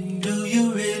love me? Do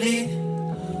you really?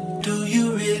 Do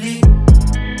you really?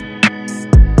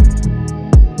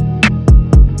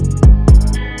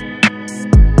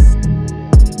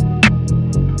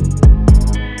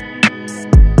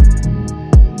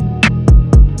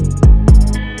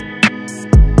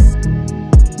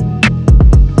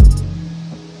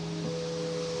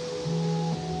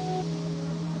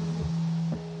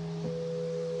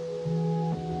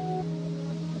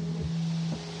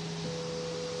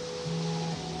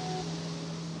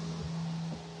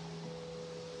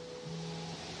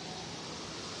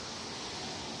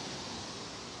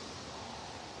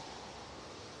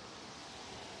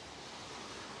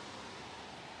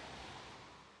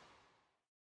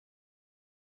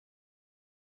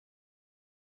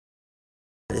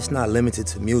 It's not limited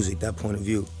to music, that point of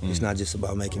view. It's not just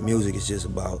about making music, it's just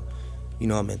about, you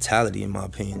know, a mentality, in my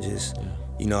opinion, just,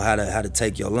 you know, how to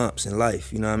take your lumps in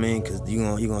life, you know what I mean? Because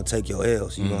you're gonna take your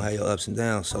L's, you're gonna have your ups and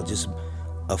downs. So just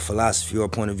a philosophy or a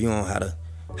point of view on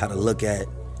how to look at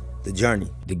the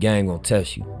journey. The game gonna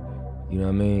test you, you know what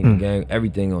I mean? The game,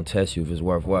 everything gonna test you if it's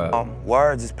worthwhile.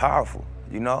 Words is powerful,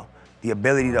 you know? The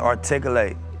ability to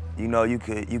articulate, you know, you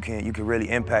can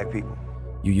really impact people.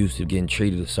 You used to getting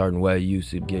treated a certain way, you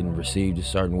used to getting received a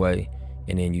certain way,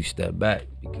 and then you step back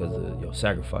because of your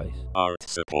sacrifice. Art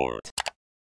support.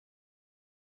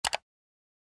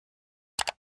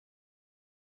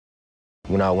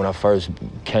 When I first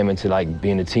came into like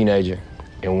being a teenager,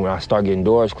 and when I started getting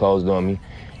doors closed on me,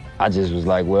 I just was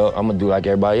like, well, I'm gonna do like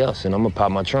everybody else, and I'm gonna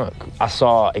pop my trunk. I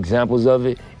saw examples of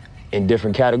it in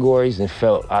different categories and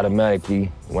felt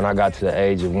automatically when I got to the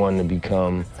age of wanting to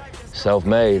become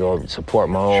self-made or support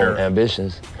my own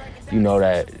ambitions, you know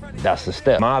that's the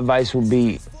step. My advice would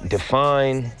be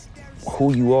define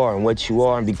who you are and what you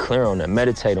are and be clear on that,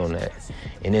 meditate on that,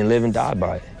 and then live and die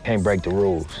by it. Can't break the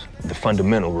rules, the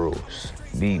fundamental rules.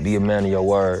 Be a man of your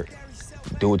word.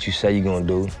 Do what you say you're gonna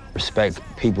do. Respect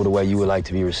people the way you would like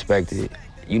to be respected.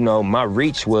 You know, my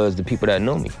reach was the people that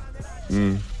know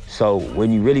me. So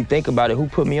when you really think about it, who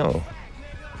put me on?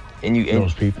 And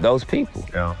those people.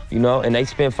 Yeah. You know, and they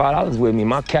spent $5 with me.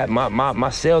 My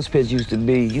sales pitch used to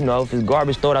be, you know, if it's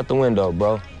garbage, throw it out the window,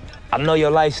 bro. I know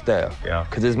your lifestyle. Yeah.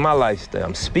 Because it's my lifestyle.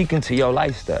 I'm speaking to your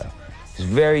lifestyle. It's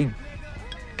very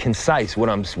concise what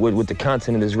the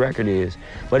content of this record is.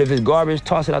 But if it's garbage,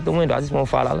 toss it out the window. I just want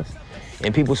 $5.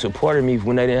 And people supported me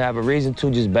when they didn't have a reason to,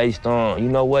 just based on, you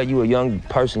know what, you a young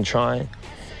person trying,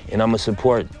 and I'm gonna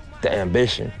support the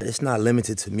ambition. It's not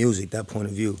limited to music, that point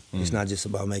of view. It's not just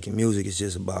about making music, it's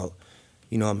just about,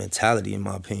 you know, a mentality, in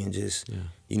my opinion, just,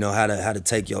 you know, how to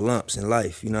take your lumps in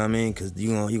life, you know what I mean? Because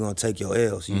you're gonna take your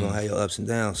L's, you're gonna have your ups and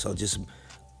downs. So just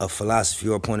a philosophy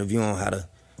or a point of view on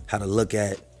how to look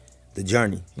at the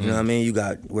journey. You know what I mean? You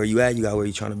got where you at, you got where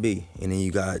you're trying to be. And then you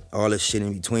got all this shit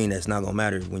in between that's not gonna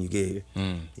matter when you get here.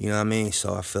 You know what I mean?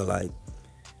 So I feel like,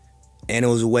 and it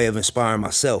was a way of inspiring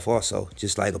myself also.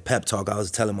 Just like a pep talk I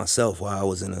was telling myself while I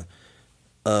was in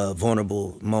a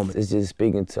vulnerable moment. It's just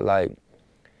speaking to like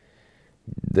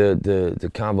the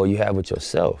convo you have with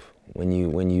yourself when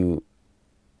you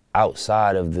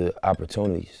outside of the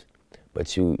opportunities,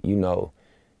 but you know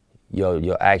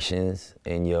your actions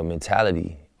and your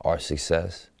mentality are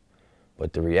success,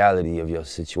 but the reality of your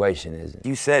situation isn't.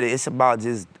 You said it, it's about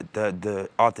just the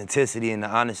authenticity and the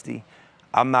honesty.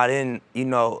 I'm not in, you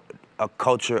know, a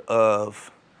culture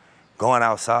of going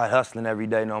outside hustling every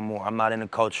day no more. I'm not in a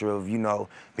culture of, you know,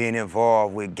 being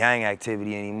involved with gang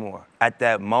activity anymore. At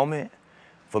that moment,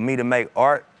 for me to make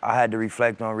art, I had to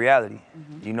reflect on reality,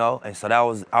 you know? And so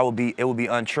it would be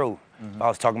untrue. If I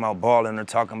was talking about balling or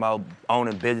talking about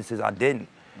owning businesses, I didn't.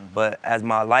 But as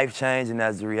my life changed and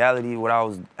as the reality, what I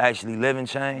was actually living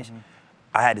changed,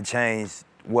 I had to change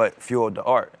what fueled the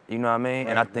art, you know what I mean?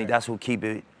 And I think that's what keep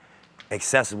it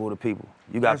accessible to people.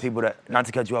 You got people that, not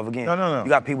to cut you off again, you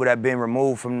got people that been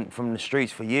removed from the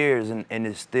streets for years and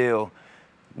it's still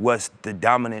what's the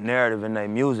dominant narrative in their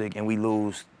music, and we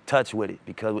lose touch with it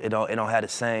because it don't have the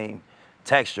same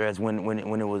texture as when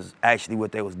it was actually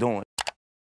what they was doing.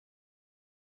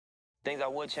 Things I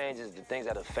would change is the things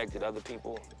that affected other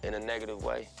people in a negative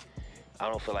way. I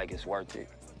don't feel like it's worth it.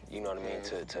 You know what I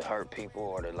mean? To hurt people,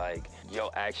 or to like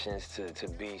your actions to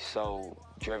be so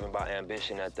driven by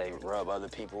ambition that they rub other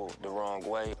people the wrong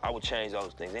way. I would change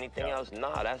those things. Anything else?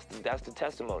 Nah, that's the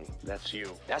testimony. That's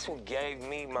you. That's what gave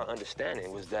me my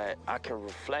understanding, was that I can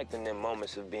reflect in them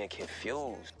moments of being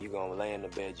confused. You're gonna lay in the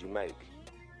bed you make.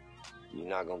 You're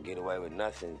not gonna get away with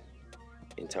nothing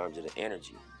in terms of the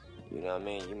energy. You know what I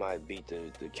mean? You might beat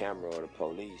the camera or the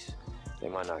police. They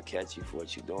might not catch you for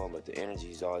what you're doing, but the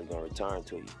energy is always gonna return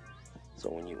to you. So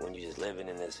when you just living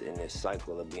in this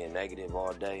cycle of being negative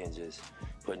all day and just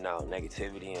putting out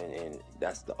negativity and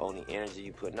that's the only energy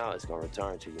you putting out, it's gonna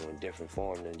return to you in different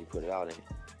form than you put it out in.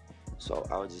 So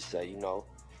I would just say, you know,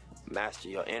 master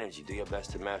your energy. Do your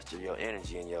best to master your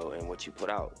energy and what you put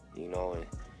out, you know,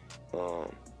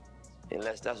 and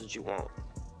unless that's what you want.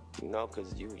 You know,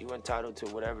 because you're entitled to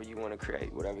whatever you want to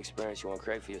create, whatever experience you want to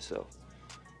create for yourself.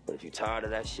 But if you're tired of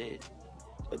that shit,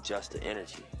 adjust the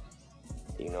energy.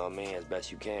 You know what I mean? As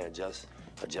best you can. Adjust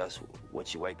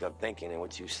what you wake up thinking and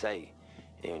what you say.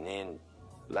 And then,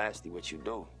 lastly, what you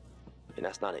do. And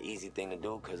that's not an easy thing to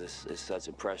do because it's such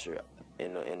a pressure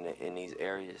in these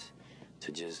areas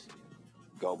to just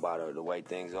go by the way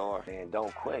things are. And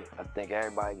don't quit. I think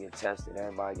everybody get tested.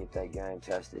 Everybody get that game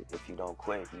tested. If you don't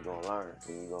quit, you're going to learn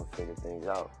and you're going to figure things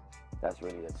out. That's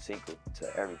really the secret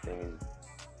to everything, is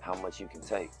how much you can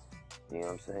take. You know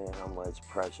what I'm saying? How much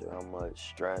pressure, how much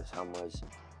stress, how much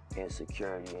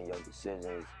insecurity in your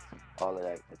decisions, all of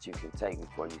that you can take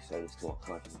before you say it's too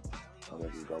uncomfortable. I'm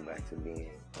going to just go back to being,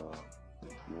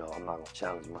 you know, I'm not going to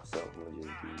challenge myself. I'm going to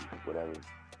just be whatever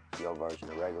your version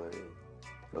of regular is.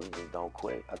 So you just don't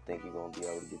quit. I think you're gonna be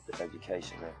able to get the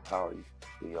education that empower you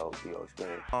through your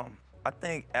experience. I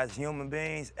think as human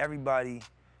beings, everybody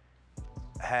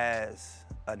has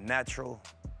a natural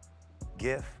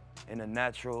gift and a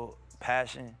natural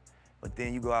passion, but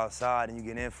then you go outside and you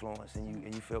get influenced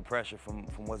and you feel pressure from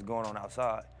what's going on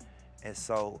outside. And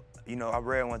so, you know, I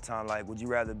read one time, like, would you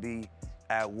rather be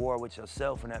at war with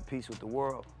yourself and at peace with the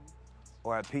world,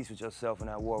 or at peace with yourself and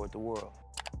at war with the world?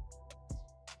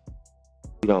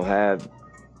 You don't have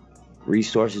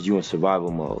resources, you in survival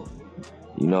mode.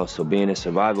 You know, so being in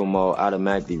survival mode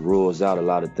automatically rules out a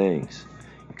lot of things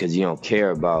because you don't care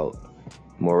about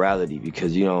morality,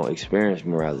 because you don't experience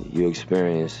morality. You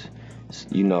experience,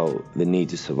 you know, the need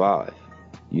to survive.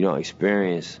 You don't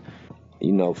experience,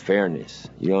 you know, fairness.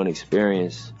 You don't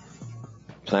experience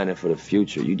planning for the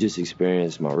future. You just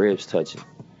experience my ribs touching.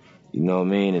 You know what I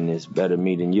mean? And it's better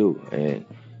me than you. And,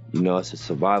 you know, it's a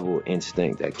survival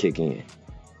instinct that kick in.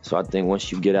 So I think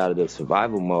once you get out of the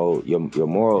survival mode, your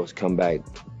morals come back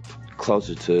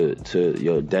closer to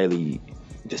your daily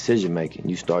decision making.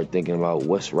 You start thinking about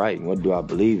what's right and what do I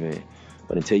believe in.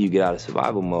 But until you get out of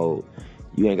survival mode,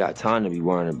 you ain't got time to be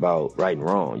worrying about right and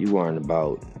wrong. You worrying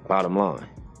about bottom line.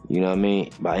 You know what I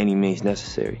mean? By any means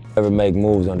necessary. Ever make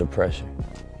moves under pressure?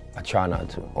 I try not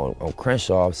to. On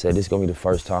Crenshaw, I've said this is gonna be the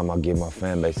first time I give my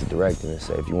fan base a directive and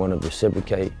say, if you wanna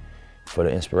reciprocate for the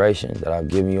inspiration that I've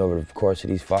given you over the course of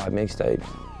these 5 mixtapes,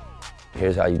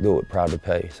 here's how you do it. Proud to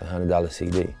pay. It's a $100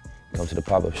 CD. Come to the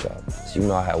pop-up shop. So you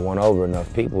know I had won over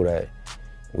enough people that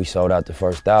we sold out the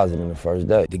first 1,000 in the first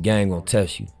day. The game gonna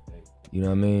test you. You know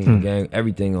what I mean? The game,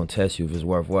 everything gonna test you if it's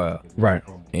worthwhile. Right.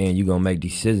 And you gonna make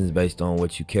decisions based on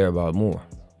what you care about more.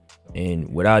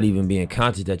 And without even being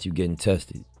conscious that you're getting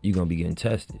tested, you're gonna be getting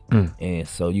tested. And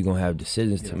so you're gonna have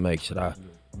decisions to make. Should I,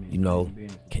 you know,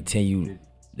 continue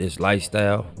this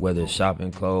lifestyle, whether it's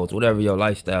shopping, clothes, whatever your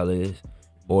lifestyle is,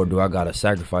 or do I gotta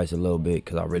sacrifice a little bit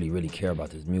because I really, really care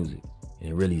about this music and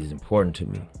it really is important to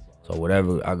me. So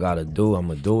whatever I gotta do, I'm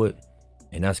gonna do it.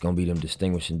 And that's gonna be them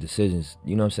distinguishing decisions,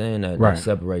 you know what I'm saying? That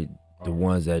separate the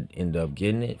ones that end up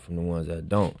getting it from the ones that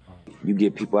don't. You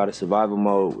get people out of survival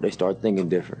mode, they start thinking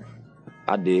different.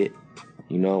 I did,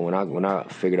 you know, when I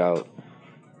figured out,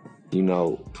 you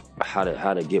know, how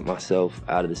to get myself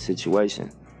out of the situation,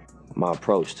 my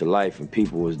approach to life and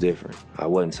people was different. I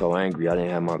wasn't so angry, I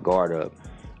didn't have my guard up.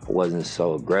 I wasn't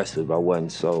so aggressive, I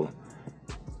wasn't so,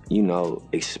 you know,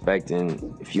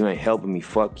 expecting, if you ain't helping me,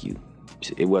 fuck you.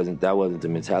 That wasn't the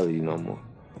mentality no more.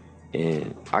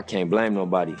 And I can't blame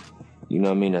nobody, you know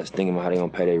what I mean, that's thinking about how they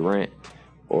gonna pay their rent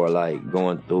or like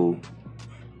going through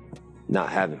not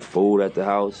having food at the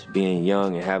house, being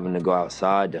young and having to go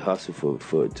outside to hustle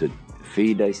to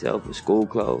feed themselves with school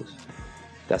clothes.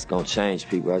 That's gonna change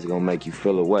people, that's gonna make you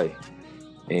feel away.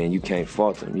 And you can't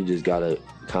fault them, you just gotta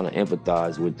kind of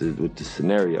empathize with the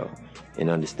scenario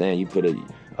and understand you put a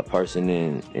person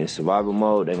in survival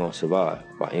mode, they're gonna survive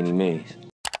by any means.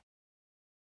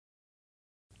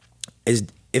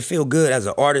 It feel good as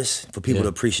an artist for people to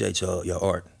appreciate your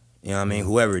art. You know what I mean?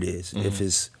 Whoever it is. If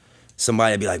it's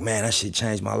somebody that be like, man, that shit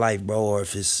changed my life, bro, or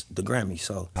if it's the Grammy,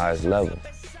 so. Highest level.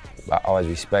 I always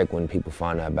respect when people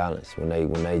find that balance, when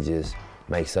they just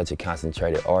make such a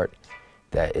concentrated art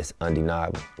that it's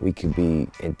undeniable. We could be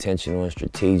intentional and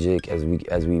strategic as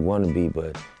we want to be,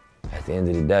 but at the end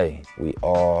of the day, we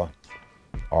all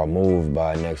are moved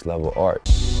by next level art.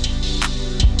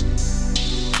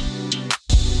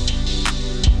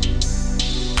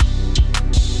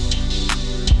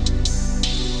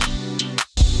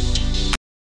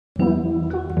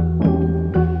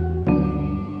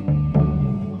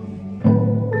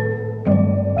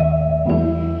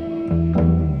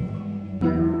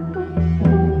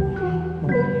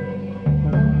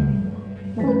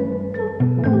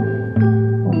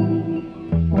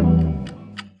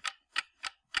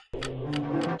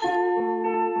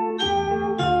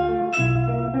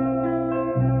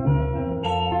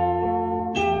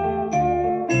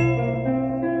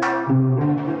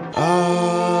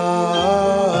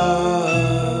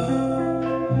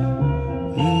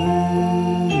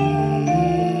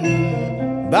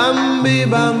 Bambi,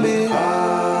 Bambi,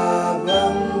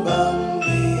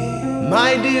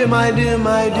 my dear, my dear,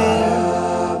 my dear,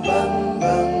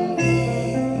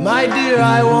 my dear,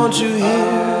 I want you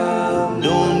here.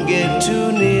 Don't get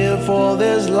too near, for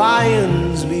there's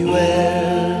lions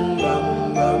beware.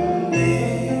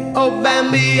 Oh,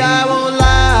 Bambi, I won't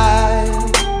lie.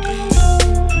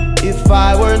 If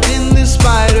I weren't in this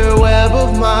spider web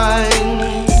of mine,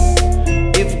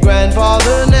 if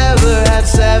grandfather never had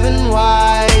 7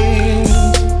 wives,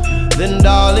 then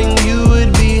darling, you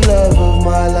would be love of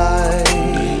my life.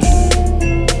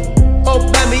 Oh,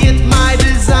 Bambi, it's my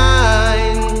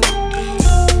design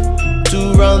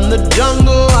to run the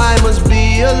jungle. I must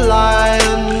be a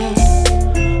lion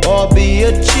or be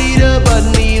a cheetah, but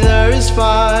neither is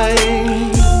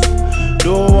fine.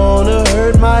 Don't wanna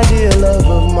hurt my dear love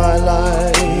of my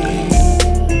life.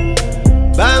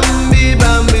 Bambi,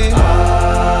 Bambi,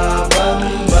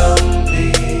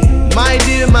 my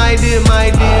dear, my dear, my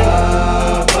dear,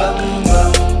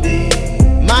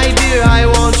 my dear, I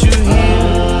want you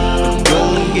here.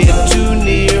 Don't get too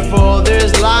near, for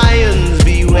there's lions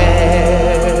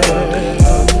beware.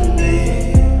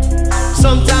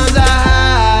 Sometimes I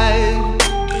hide.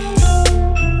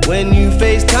 When you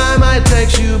FaceTime, I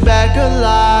text you back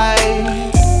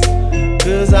alive,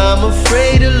 'cause I'm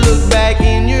afraid to look back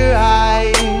in your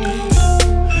eyes.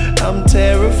 I'm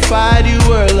terrified, you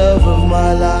were love of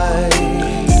my life.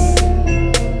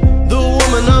 The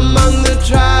woman among the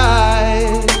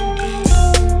tribe,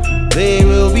 they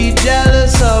will be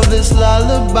jealous of this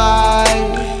lullaby.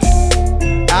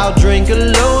 I'll drink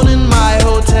alone in my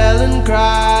hotel and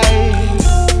cry,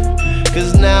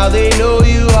 'cause now they know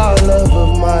you are love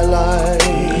of my life.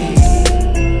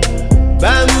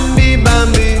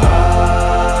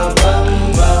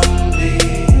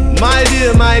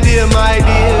 dear, my dear, my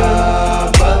dear.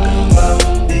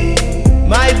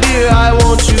 My dear, I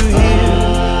want you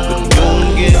here, but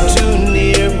don't get too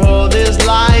near, for there's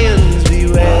lions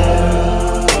beware.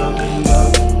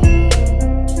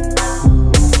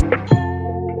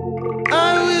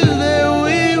 I wish that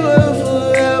we were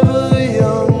forever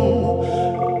young.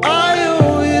 I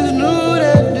always knew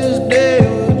that this day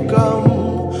would come.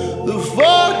 The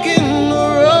fork in the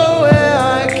road where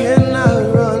I cannot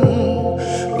run,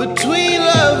 between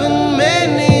loving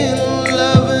many and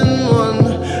loving one.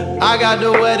 I got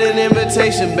the wedding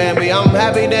invitation, Bambi. I'm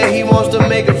happy that he wants to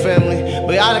make a family,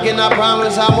 but I cannot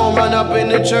promise I won't run up in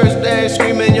the church there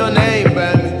screaming your name,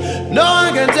 Bambi. No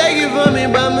one can take you from me,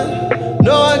 Bambi.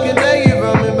 No one can take you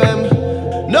from me, Bambi.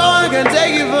 No one can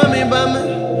take you from me, Bambi.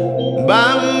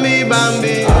 Bambi,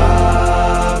 Bambi.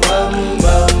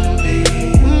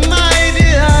 My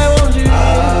dear, I want you here.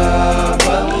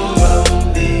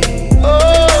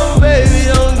 Oh, baby,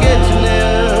 don't get too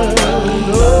near.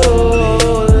 No,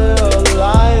 there are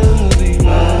lions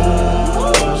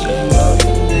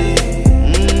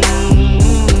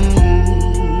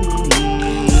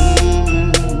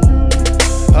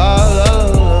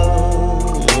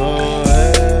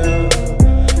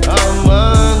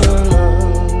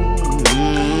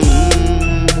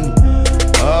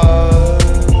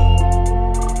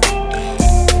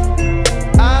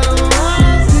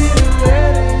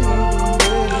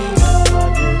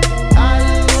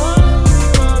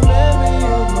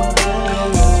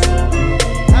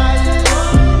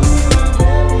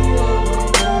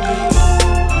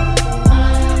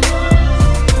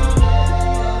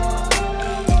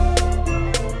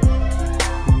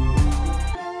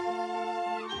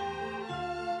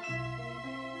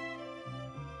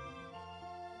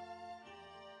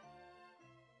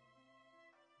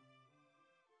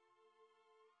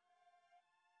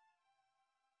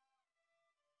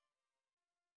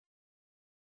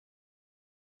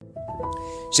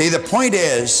See, the point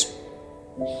is,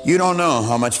 you don't know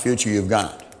how much future you've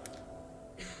got.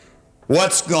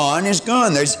 What's gone is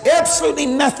gone. There's absolutely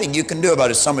nothing you can do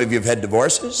about it. Some of you have had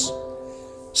divorces.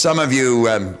 Some of you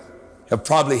have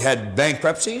probably had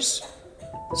bankruptcies.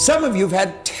 Some of you have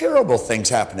had terrible things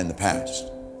happen in the past.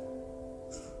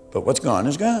 But what's gone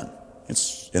is gone.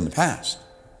 It's in the past.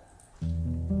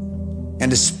 And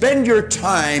to spend your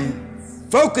time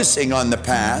focusing on the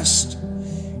past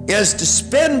is to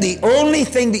spend the only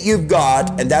thing that you've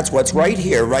got, and that's what's right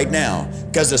here, right now,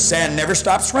 because the sand never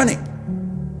stops running.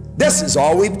 This is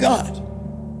all we've got.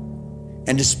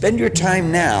 And to spend your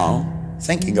time now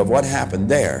thinking of what happened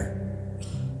there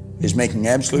is making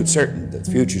absolute certain that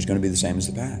the future is going to be the same as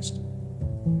the past.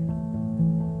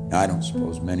 Now, I don't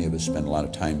suppose many of us spend a lot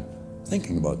of time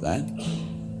thinking about that,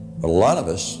 but a lot of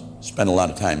us spend a lot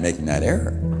of time making that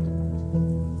error.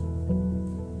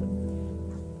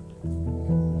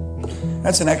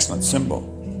 That's an excellent symbol.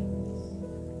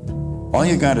 All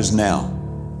you got is now.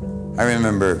 I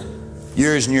remember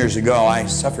years and years ago, I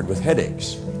suffered with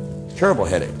headaches, terrible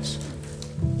headaches.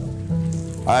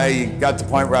 I got to the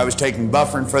point where I was taking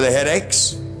Bufferin for the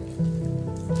headaches.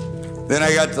 Then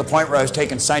I got to the point where I was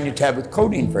taking Sinutab with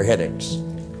codeine for headaches.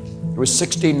 There was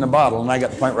 16 in the bottle, and I got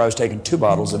to the point where I was taking 2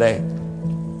 bottles a day.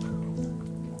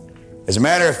 As a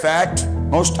matter of fact,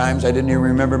 most times I didn't even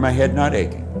remember my head not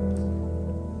aching.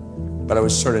 But I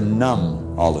was sort of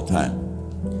numb all the time.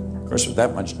 Of course, with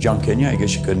that much junk in you, I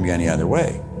guess you couldn't be any other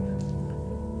way.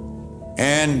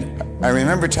 And I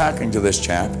remember talking to this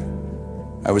chap.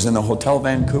 I was in the Hotel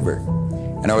Vancouver,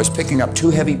 and I was picking up 2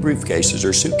 heavy briefcases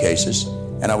or suitcases,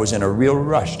 and I was in a real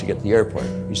rush to get to the airport.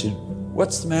 He said,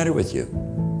 "What's the matter with you?"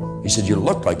 He said, "You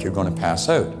look like you're going to pass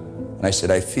out." And I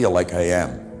said, "I feel like I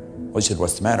am." Well, he said,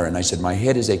 "What's the matter?" And I said, "My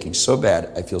head is aching so bad,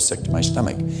 I feel sick to my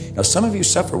stomach." Now, some of you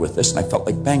suffer with this, and I felt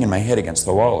like banging my head against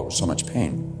the wall. It was so much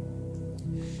pain.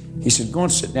 He said, "Go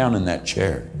and sit down in that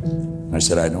chair." And I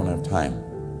said, "I don't have time.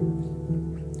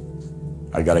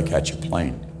 I got to catch a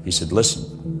plane." He said, "Listen,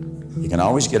 you can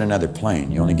always get another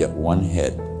plane. You only get one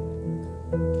head."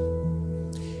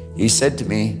 He said to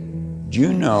me, "Do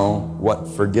you know what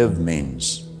forgive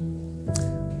means?"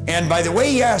 And by the way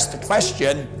he asked the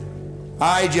question,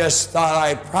 I just thought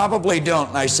I probably don't.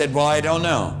 And I said, "Well, I don't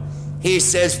know." He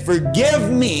says,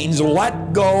 "Forgive means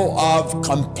let go of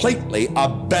completely,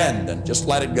 abandon. Just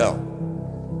let it go.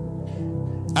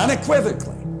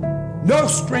 Unequivocally. No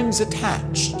strings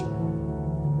attached."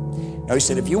 Now, he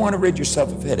said, if you want to rid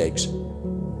yourself of headaches,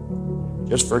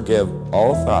 just forgive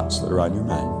all thoughts that are on your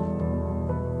mind.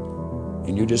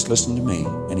 And you just listen to me.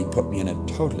 And he put me in a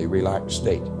totally relaxed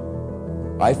state.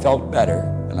 I felt better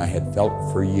than I had felt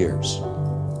for years.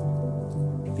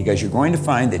 Because you're going to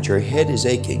find that your head is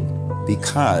aching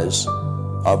because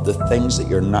of the things that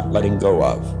you're not letting go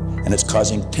of. And it's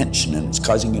causing tension, and it's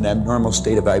causing an abnormal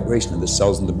state of vibration of the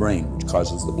cells in the brain, which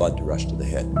causes the blood to rush to the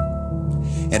head.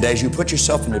 And as you put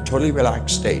yourself in a totally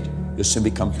relaxed state, you'll soon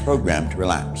become programmed to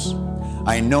relax.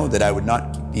 I know that I would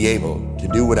not be able to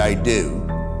do what I do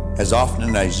as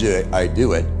often as I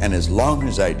do it, and as long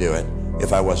as I do it,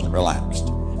 if I wasn't relaxed.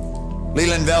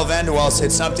 Leland Vel Vanderwall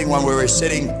said something when we were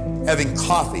sitting having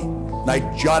coffee, and I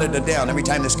jotted it down. Every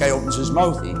time this guy opens his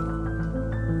mouth, he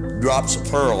drops a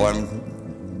pearl.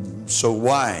 I'm so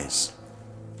wise.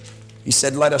 He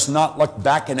said, let us not look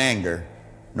back in anger,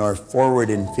 nor forward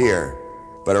in fear,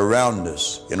 but around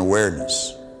us in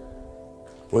awareness.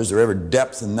 Was there ever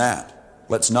depth in that?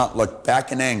 Let's not look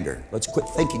back in anger. Let's quit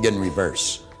thinking in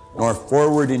reverse. Nor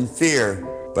forward in fear,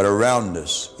 but around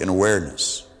us in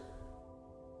awareness.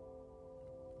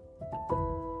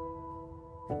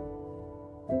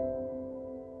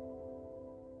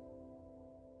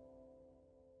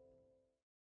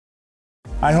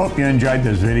 I hope you enjoyed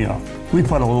this video. We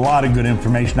put a lot of good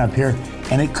information up here,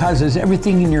 and it causes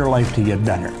everything in your life to get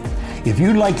better. If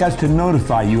you'd like us to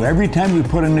notify you every time we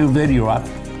put a new video up,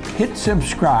 hit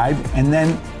subscribe and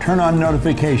then turn on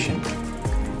notifications.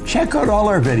 Check out all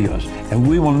our videos, and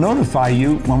we will notify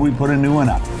you when we put a new one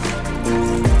up.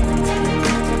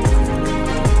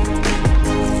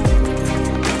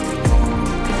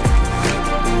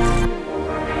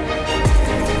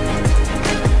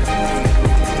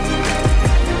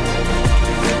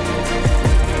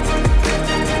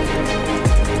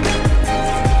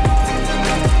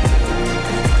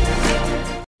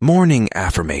 Morning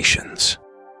affirmations.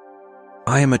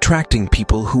 I am attracting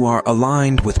people who are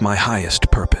aligned with my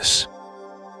highest purpose.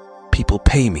 People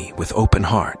pay me with open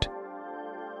heart.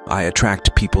 I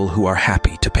attract people who are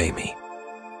happy to pay me.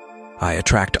 I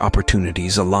attract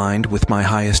opportunities aligned with my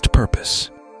highest purpose.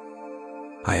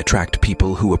 I attract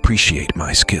people who appreciate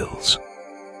my skills.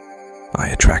 I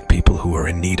attract people who are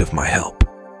in need of my help.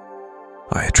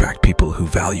 I attract people who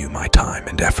value my time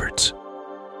and efforts.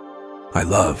 I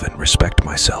love and respect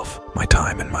myself, my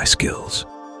time, and my skills.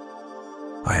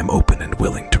 I am open and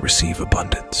willing to receive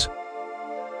abundance.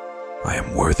 I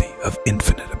am worthy of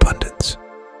infinite abundance.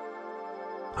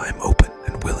 I am open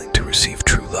and willing to receive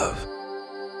true love.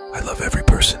 I love every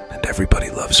person and everybody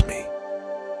loves me.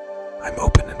 I'm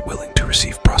open and willing to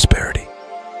receive prosperity.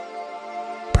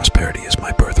 Prosperity is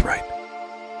my birthright.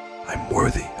 I'm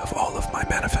worthy of all of my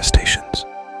manifestations.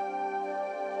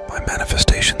 My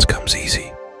manifestations comes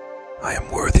easy. I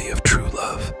am worthy of true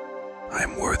love. I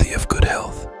am worthy of good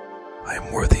health. I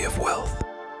am worthy of wealth.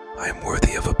 I am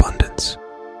worthy of abundance.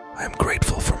 I am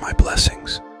grateful for my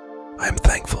blessings. I am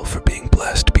thankful for being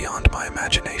blessed beyond my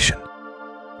imagination.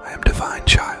 I am divine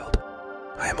child.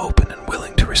 I am open and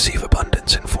willing to receive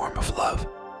abundance in form of love,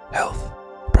 health,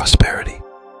 prosperity,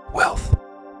 wealth.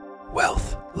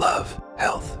 Wealth, love,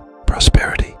 health,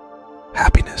 prosperity.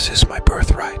 Happiness is my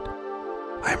birthright.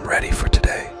 I am ready for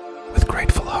today with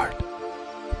grateful heart.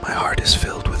 My heart is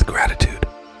filled with gratitude.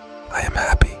 I am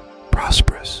happy,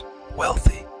 prosperous,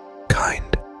 wealthy,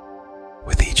 kind.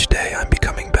 With each day, I'm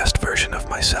becoming best version of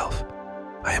myself.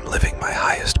 I am living my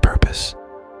highest purpose.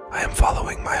 I am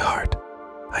following my heart.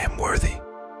 I am worthy.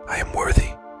 I am worthy.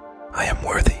 I am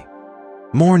worthy.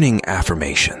 Morning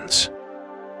affirmations.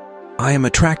 I am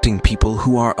attracting people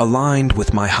who are aligned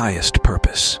with my highest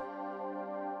purpose.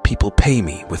 People pay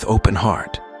me with open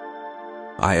heart.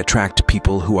 I attract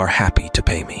people who are happy to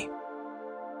pay me.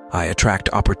 I attract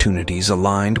opportunities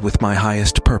aligned with my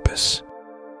highest purpose.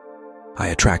 I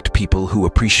attract people who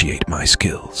appreciate my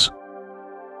skills.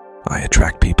 I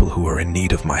attract people who are in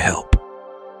need of my help.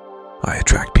 I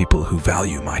attract people who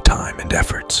value my time and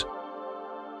efforts.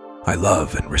 I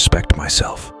love and respect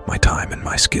myself, my time, and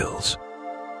my skills.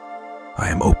 I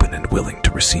am open and willing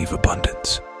to receive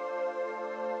abundance.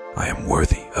 I am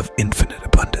worthy of infinite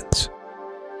abundance.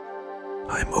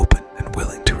 I am open and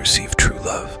willing to receive true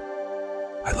love.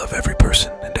 I love every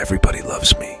person and everybody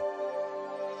loves me.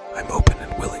 I'm open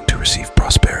and willing to receive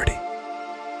prosperity.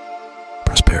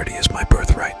 Prosperity is my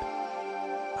birthright.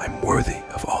 I'm worthy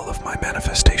of all of my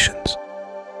manifestations.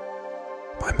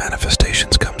 My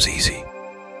manifestations comes easy.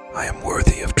 I am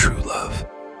worthy of true love.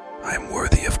 I am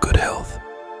worthy of good health.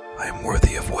 I am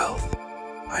worthy of wealth.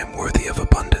 I am worthy of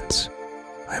abundance.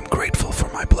 I am grateful for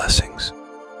my blessings.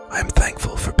 I am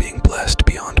thankful for being blessed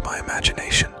beyond my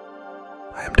imagination.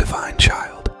 I am divine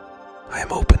child. I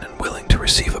am open and willing to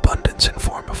receive abundance in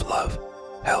form of love,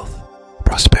 health,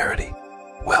 prosperity,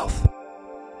 wealth.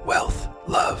 Wealth,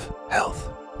 love, health,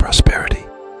 prosperity.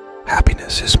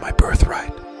 Happiness is my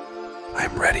birthright. I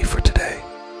am ready for today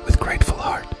with grateful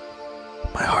heart.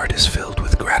 My heart is filled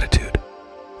with gratitude.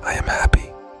 I am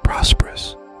happy,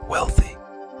 prosperous,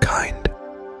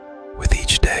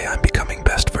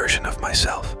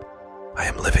 I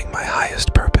am living my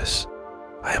highest purpose.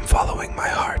 I am following my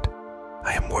heart.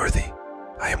 I am worthy.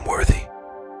 I am worthy.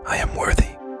 I am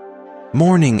worthy.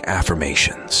 Morning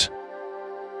affirmations.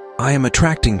 I am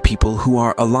attracting people who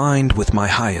are aligned with my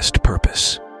highest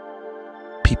purpose.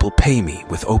 People pay me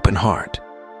with open heart.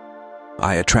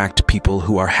 I attract people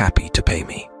who are happy to pay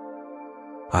me.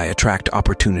 I attract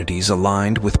opportunities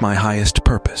aligned with my highest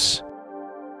purpose.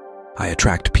 I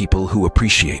attract people who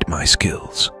appreciate my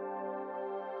skills.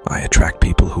 I attract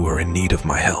people who are in need of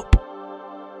my help.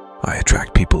 I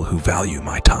attract people who value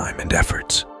my time and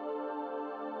efforts.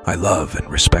 I love and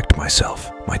respect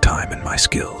myself, my time, and my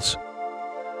skills.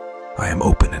 I am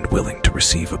open and willing to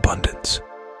receive abundance.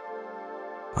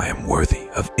 I am worthy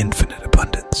of infinite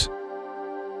abundance.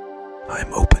 I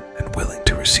am open and willing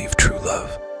to receive true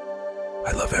love.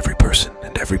 I love every person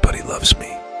and everybody loves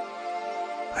me.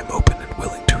 I'm open and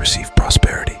willing to receive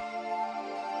prosperity.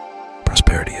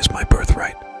 Prosperity is my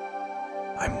birthright.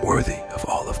 I'm worthy of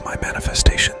all of my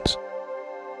manifestations.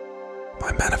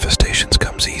 My manifestations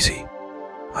comes easy.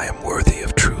 I am worthy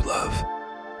of true love.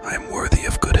 I am worthy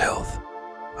of good health.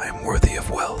 I am worthy of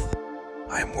wealth.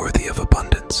 I am worthy of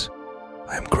abundance.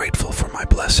 I am grateful for my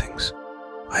blessings.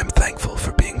 I am thankful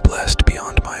for being blessed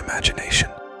beyond my imagination.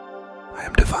 I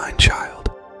am divine child.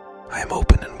 I am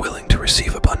open and willing to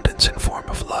receive abundance in form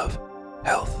of love,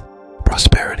 health,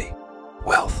 prosperity,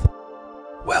 wealth,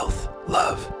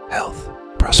 love, health,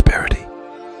 prosperity.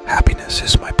 Happiness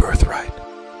is my birthright.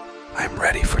 I am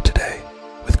ready for today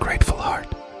with grateful heart.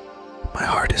 My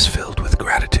heart is filled with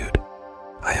gratitude.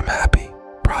 I am happy,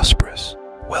 prosperous,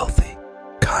 wealthy,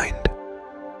 kind.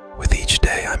 With each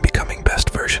day, I'm becoming best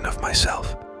version of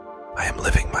myself. I am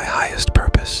living my highest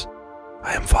purpose.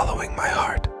 I am following my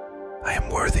heart. I am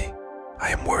worthy. I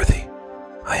am worthy.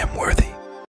 I am worthy.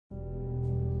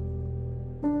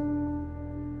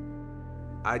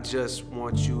 I just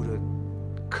want you to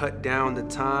cut down the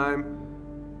time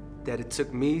that it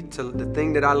took me to the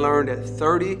thing that I learned at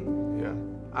 30. Yeah.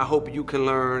 I hope you can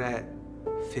learn at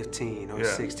 15 or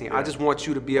 16. Yeah. I just want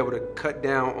you to be able to cut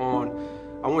down on,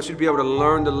 I want you to be able to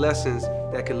learn the lessons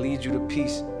that can lead you to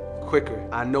peace quicker.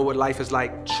 I know what life is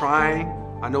like trying.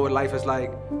 I know what life is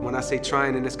like when I say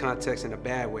trying in this context in a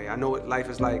bad way. I know what life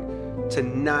is like to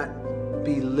not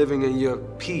be living in your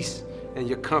peace and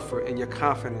your comfort and your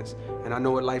confidence. And I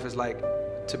know what life is like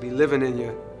to be living in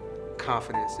your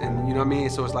confidence. And you know what I mean?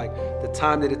 So it's like the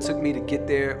time that it took me to get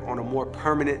there on a more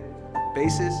permanent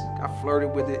basis, I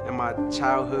flirted with it in my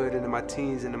childhood and in my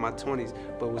teens and in my 20s,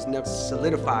 but was never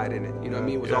solidified in it. You know what I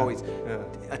mean? It was always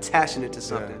attaching it to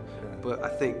something. But I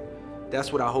think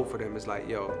that's what I hope for them is like,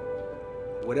 yo,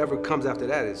 whatever comes after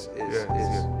that is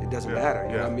it doesn't matter.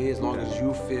 You know what I mean? As long as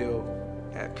you feel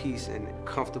at peace and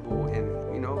comfortable,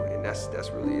 and you know, and that's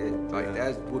really it. Like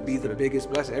that would be the biggest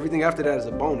blessing. Everything after that is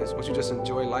a bonus. Once you just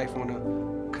enjoy life on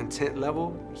a content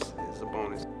level, it's a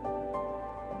bonus.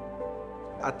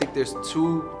 I think there's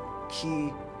two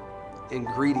key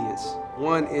ingredients.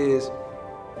 One is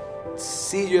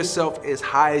see yourself as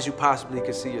high as you possibly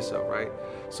can see yourself, right?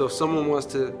 So if someone wants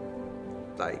to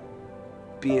like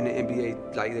be in the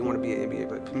NBA, like they want to be an NBA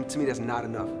player, but to me that's not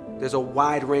enough. There's a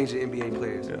wide range of NBA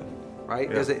players, right?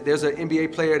 There's an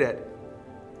NBA player that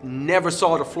never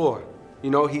saw the floor. You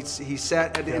know, he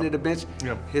sat at the end of the bench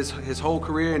his whole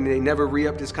career, and they never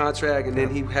re-upped his contract, and then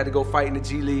he had to go fight in the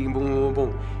G League, and boom, boom,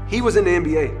 boom. He was in the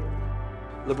NBA.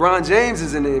 LeBron James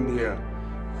is in the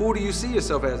NBA. Who do you see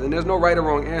yourself as? And there's no right or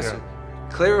wrong answer.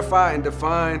 Clarify and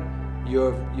define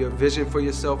your vision for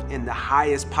yourself in the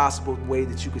highest possible way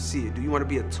that you can see it. Do you want to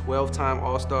be a 12-time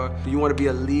All-Star? Do you want to be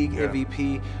a league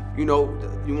MVP? You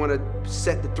know, you want to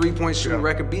set the three-point shooting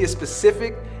record? Be as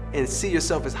specific and see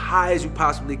yourself as high as you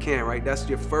possibly can, right? That's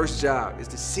your first job, is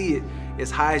to see it as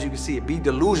high as you can see it. Be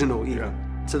delusional even,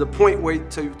 to the point where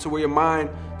to where your mind,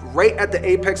 right at the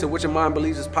apex of what your mind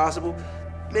believes is possible,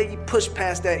 maybe push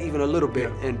past that even a little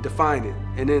bit and define it.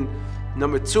 And then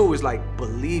number two is like,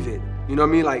 believe it. You know what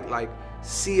I mean? Like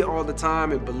see it all the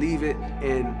time and believe it,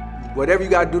 and whatever you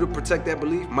gotta do to protect that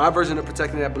belief. My version of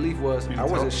protecting that belief was I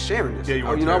wasn't sharing this.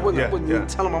 I wasn't even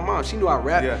telling my mom. She knew I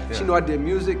rapped. She knew I did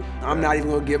music. I'm not even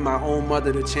gonna give my own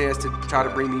mother the chance to try to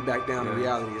bring me back down to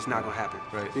reality. It's not gonna happen.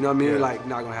 You know what I mean? Like,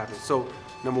 not gonna happen. So,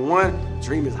 number one,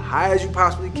 dream as high as you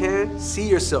possibly can. See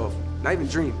yourself, not even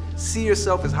dream. See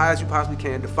yourself as high as you possibly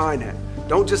can. Define that.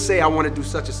 Don't just say I want to do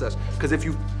such and such. Because if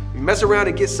you mess around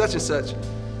and get such and such,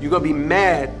 you're gonna be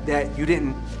mad that you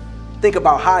didn't think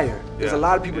about higher. There's a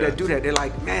lot of people that do that. They're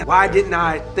like, man, why didn't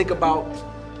I think about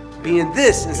being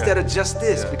this instead of just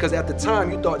this? Because at the time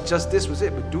you thought just this was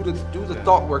it. But do the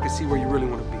thought work and see where you really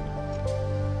want to be.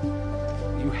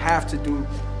 You have to do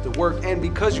the work, and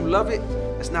because you love it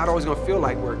It's not always gonna feel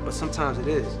like work, but sometimes it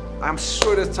is. I'm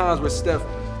sure there's times where Steph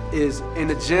is in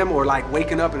the gym or like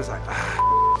waking up and it's like,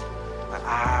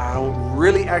 I don't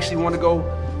really actually want to go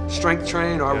strength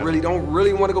train, or I really don't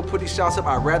want to go put these shots up.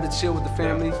 I'd rather chill with the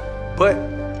family, but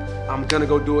I'm gonna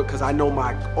go do it because I know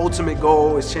my ultimate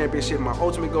goal is championship. My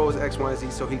ultimate goal is X, Y, and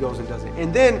Z, so he goes and does it.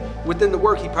 And then within the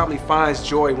work, he probably finds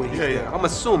joy when he's there. I'm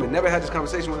assuming, never had this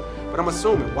conversation with him, but I'm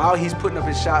assuming while he's putting up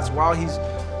his shots, while he's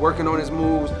working on his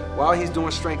moves, while he's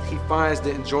doing strength, he finds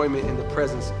the enjoyment and the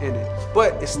presence in it.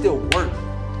 But it's still work.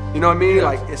 You know what I mean?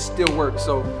 Like, it's still work.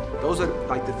 So those are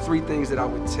like the 3 things that I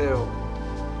would tell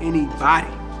anybody,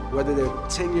 whether they're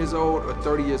 10 years old or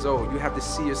 30 years old. You have to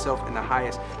see yourself in the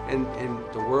highest, and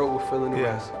the world will fill in the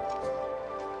rest.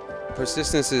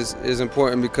 Persistence is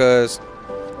important because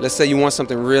let's say you want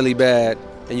something really bad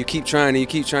and you keep trying and you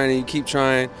keep trying and you keep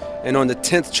trying, and on the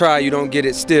 10th try you don't get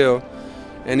it still,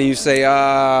 and then you say,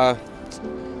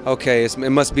 okay, it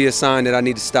must be a sign that I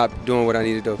need to stop doing what I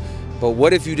need to do. But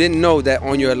what if you didn't know that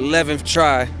on your 11th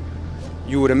try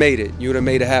you would have made it. You would have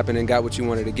made it happen and got what you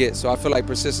wanted to get. So I feel like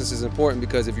persistence is important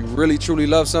because if you really truly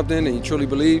love something and you truly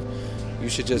believe, you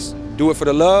should just do it for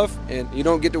the love, and you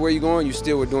don't get to where you're going, you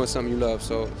still were doing something you love.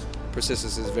 So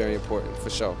persistence is very important for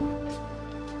sure.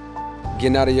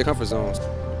 Getting out of your comfort zones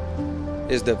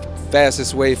is the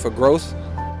fastest way for growth.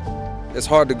 It's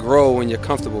hard to grow when you're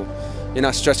comfortable. You're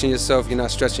not stretching yourself, you're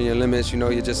not stretching your limits, you know,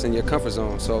 you're just in your comfort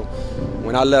zone. So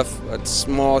when I left a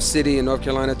small city in North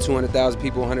Carolina, 200,000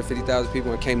 people, 150,000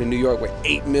 people, and came to New York with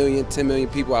 8 million, 10 million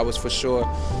people, I was for sure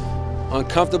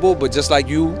uncomfortable, but just like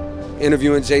you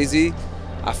interviewing Jay-Z,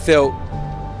 I felt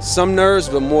some nerves,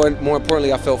 but more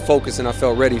importantly, I felt focused and I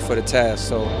felt ready for the task.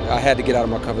 So I had to get out of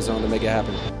my comfort zone to make it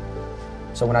happen.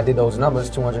 So when I did those numbers,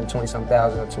 220-something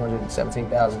thousand or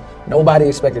 217,000, nobody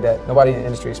expected that. Nobody in the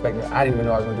industry expected it. I didn't even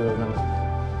know I was going to do those numbers.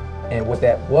 And what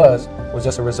that was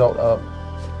just a result of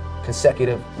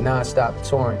consecutive, non-stop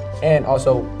touring, and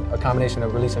also a combination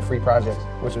of releasing free projects,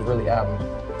 which was really albums.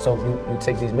 So you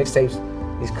take these mixtapes,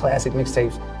 these classic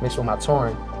mixtapes, mixed with my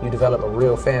touring, you develop a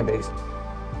real fan base.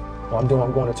 Well, I'm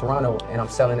going to Toronto and I'm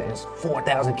selling it, and it's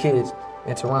 4,000 kids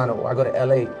in Toronto. Or I go to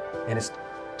LA and it's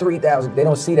 3,000. They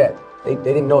don't see that. They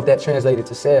didn't know if that translated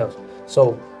to sales.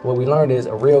 So what we learned is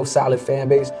a real solid fan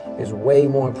base is way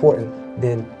more important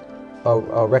than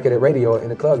a record at radio in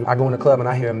the club. I go in the club and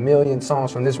I hear 1 million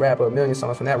songs from this rapper, 1 million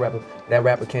songs from that rapper. That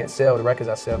rapper can't sell the records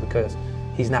I sell because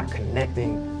he's not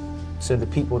connecting to the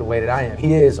people the way that I am.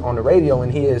 He is on the radio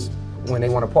and he is when they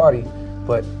want to party,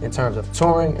 but in terms of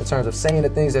touring, in terms of saying the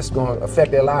things that's going to affect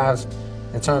their lives,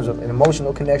 in terms of an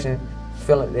emotional connection,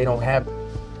 feeling they don't have.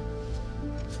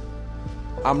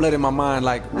 I'm letting my mind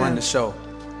like run the show,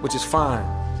 which is fine.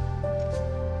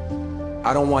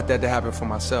 I don't want that to happen for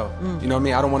myself. You know what I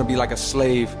mean? I don't want to be like a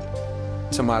slave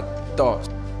to my thoughts.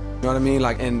 You know what I mean?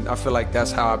 Like, and I feel like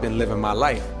that's how I've been living my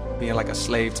life, being like a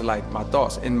slave to like my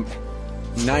thoughts. And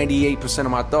 98% of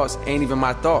my thoughts ain't even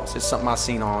my thoughts. It's something I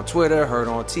seen on Twitter, heard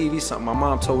on TV, something my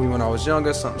mom told me when I was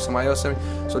younger, something somebody else said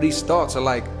me. So these thoughts are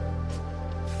like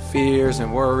fears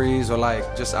and worries or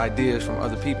like just ideas from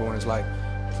other people, and it's like,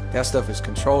 that stuff is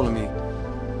controlling me.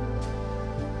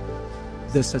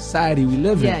 The society we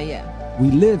live in.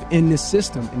 We live in this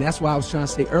system, and that's why I was trying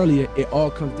to say earlier, it all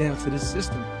comes down to this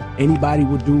system. Anybody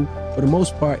will do, for the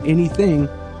most part, anything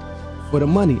for the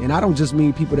money. And I don't just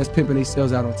mean people that's pimping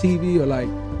themselves out on TV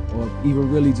or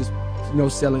even really just, you know,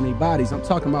 selling their bodies. I'm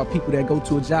talking about people that go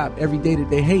to a job every day that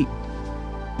they hate.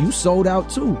 You sold out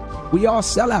too. We all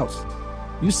sellouts.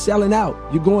 You selling out.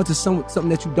 You're going to something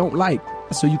that you don't like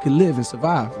so you can live and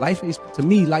survive. Life is, to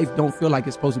me, life don't feel like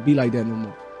it's supposed to be like that no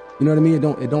more. You know what I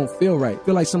mean? It don't feel right. I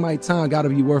feel like somebody's time gotta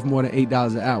be worth more than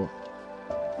 $8 an hour.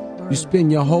 You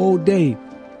spend your whole day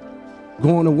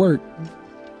going to work,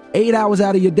 8 hours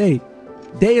out of your day.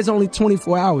 Day is only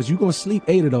 24 hours. You're gonna sleep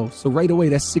 8 of those. So right away,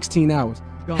 that's 16 hours.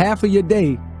 Half of your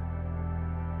day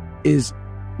is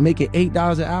making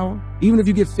 $8 an hour. Even if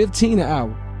you get 15 an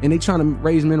hour and they trying to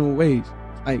raise minimum wage,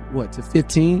 like what, to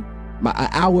 15? An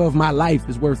hour of my life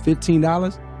is worth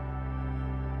 $15.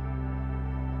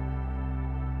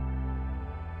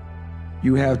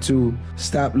 You have to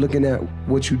stop looking at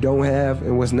what you don't have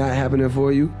and what's not happening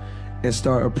for you and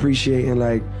start appreciating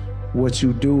like what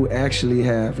you do actually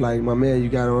have. Like, my man, you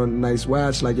got on a nice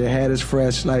watch, like your hat is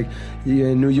fresh, like you're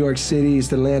in New York City, it's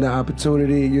the land of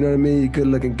opportunity, you know what I mean? You're a good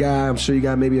looking guy, I'm sure you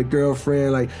got maybe a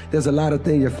girlfriend, like there's a lot of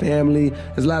things, your family,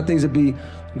 there's a lot of things to be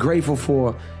grateful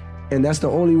for. And that's the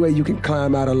only way you can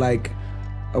climb out of like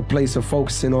a place of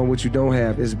focusing on what you don't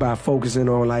have is by focusing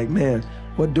on like, man,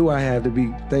 what do I have to be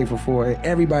thankful for? And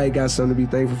everybody got something to be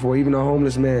thankful for. Even a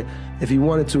homeless man, if he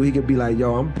wanted to, he could be like,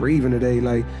 yo, I'm breathing today.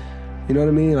 Like, You know what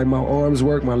I mean? Like my arms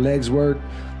work, my legs work.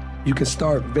 You can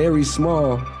start very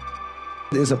small.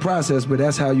 It's a process, but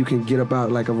that's how you can get up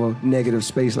out like of a negative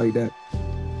space like that.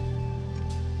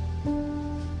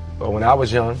 But when I was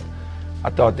young, I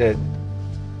thought that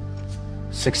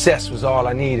success was all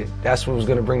I needed. That's what was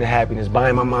gonna bring the happiness.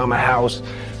 Buying my mom a house,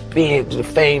 being the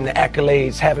fame, the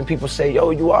accolades, having people say,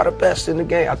 yo, you are the best in the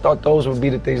game. I thought those would be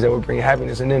the things that would bring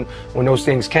happiness. And then when those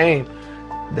things came,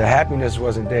 the happiness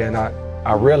wasn't there. And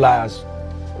I realized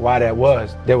why that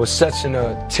was. There was such an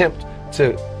attempt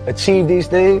to achieve these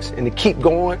things and to keep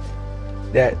going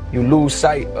that you lose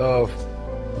sight of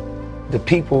the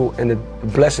people and the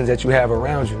blessings that you have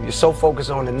around you. You're so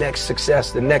focused on the next success,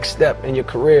 the next step in your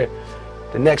career,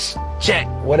 the next check,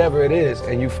 whatever it is,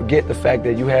 and you forget the fact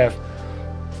that you have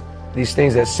these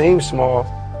things that seem small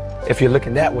if you're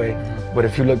looking that way, but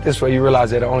if you look this way, you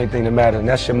realize they're the only thing that matters, and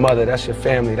that's your mother, that's your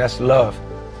family, that's love.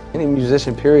 Any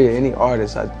musician, period, any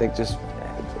artist, I think just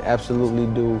absolutely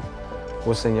do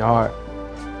what's in your heart,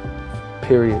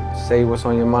 period. Say what's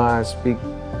on your mind, speak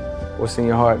what's in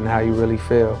your heart and how you really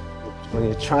feel. When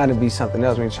you're trying to be something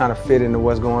else, when you're trying to fit into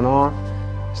what's going on,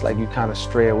 it's like you kind of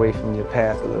stray away from your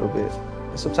path a little bit.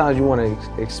 And sometimes you want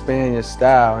to expand your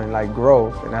style and like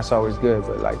grow, and that's always good,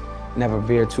 but like never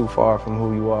veer too far from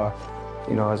who you are,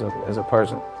 you know, as a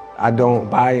person. I don't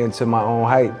buy into my own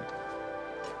hype.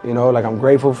 You know, like I'm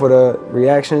grateful for the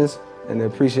reactions and the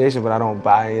appreciation, but I don't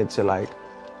buy into like,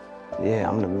 yeah,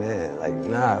 I'm the man. Like,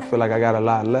 nah, I feel like I got a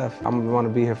lot left. I'm gonna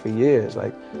be here for years.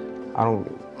 Like,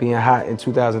 being hot in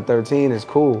 2013 is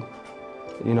cool,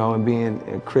 you know, and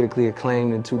being critically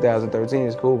acclaimed in 2013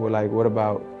 is cool, but like, what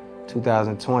about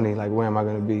 2020? Like, where am I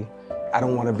gonna be? I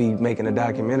don't wanna be making a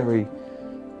documentary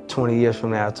 20 years from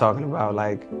now talking about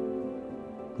like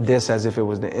this as if it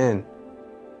was the end.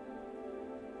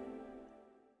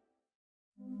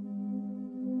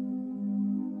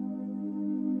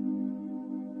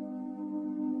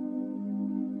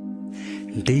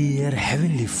 Dear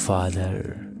Heavenly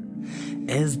Father,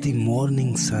 as the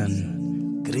morning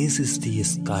sun graces the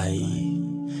sky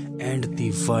and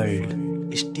the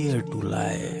world stares to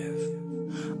life,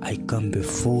 I come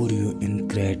before you in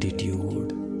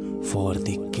gratitude for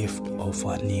the gift of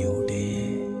a new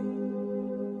day.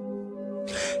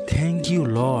 Thank you,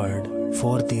 Lord,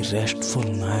 for the restful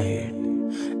night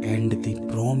and the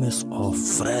promise of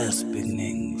fresh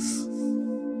beginnings.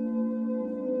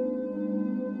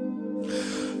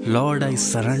 Lord, I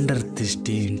surrender this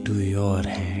day into your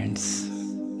hands.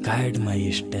 Guide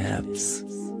my steps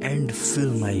and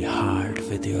fill my heart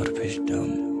with your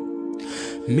wisdom.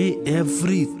 May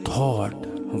every thought,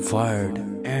 word,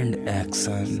 and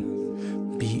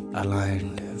action be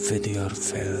aligned with your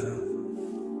will.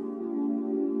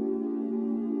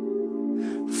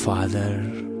 Father,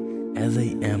 as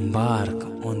I embark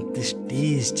on this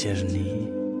day's journey,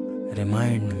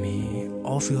 remind me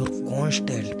of your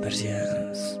constant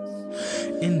presence.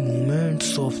 In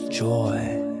moments of joy,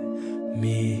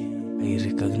 may I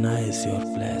recognize your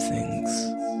blessings.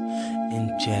 In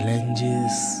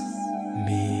challenges,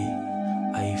 may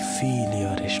I feel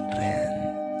your strength.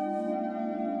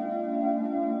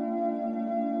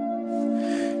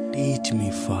 Teach me,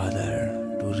 Father,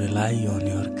 to rely on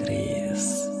your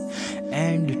grace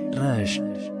and trust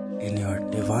in your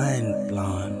divine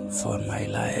plan for my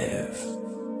life.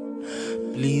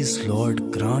 Please,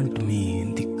 Lord, grant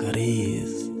me the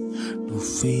courage to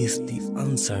face the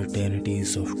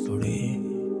uncertainties of today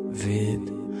with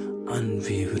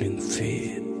unwavering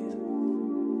faith.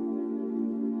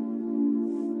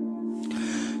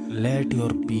 Let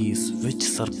your peace, which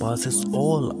surpasses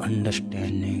all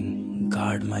understanding,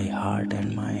 guard my heart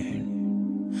and mind.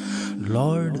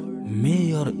 Lord, may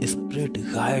your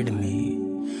Spirit guide me,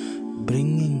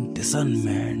 bringing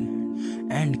discernment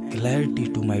and clarity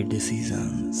to my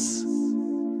decisions.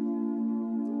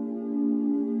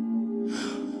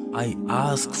 I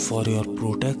ask for your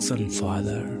protection,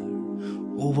 Father,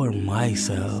 over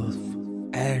myself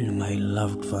and my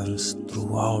loved ones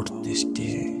throughout this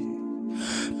day.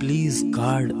 Please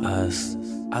guard us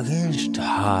against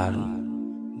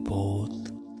harm,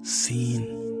 both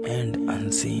seen and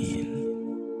unseen.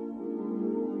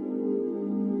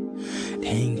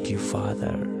 Thank you,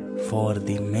 Father, for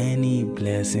the many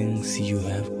blessings you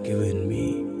have given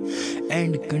me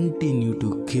and continue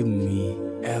to give me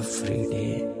every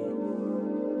day.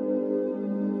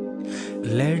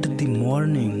 Let the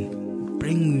morning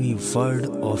bring me word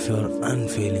of your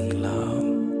unfailing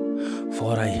love,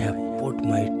 for I have put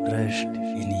my trust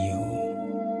in you.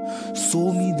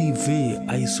 Show me the way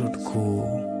I should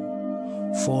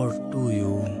go, for to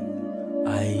you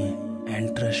I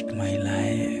entrust my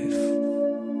life.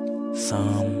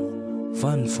 Psalm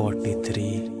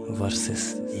 143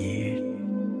 verses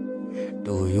 8.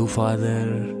 To you,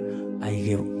 Father, I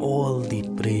give all the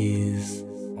praise,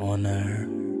 honor,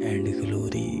 and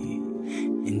glory.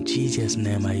 In Jesus'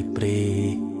 name I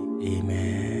pray.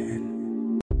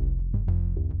 Amen.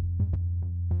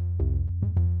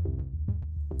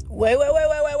 Wait.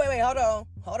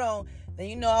 Hold on. Then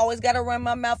you know I always got to run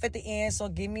my mouth at the end, so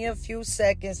give me a few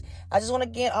seconds. I just want to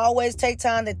again always take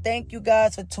time to thank you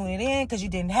guys for tuning in, because you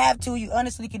didn't have to. You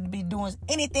honestly could be doing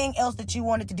anything else that you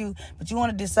wanted to do, but you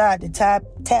want to decide to tap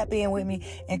in with me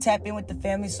and tap in with the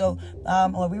family. So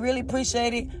we really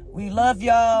appreciate it. We love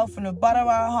y'all from the bottom of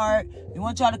our heart. We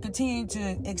want y'all to continue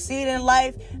to exceed in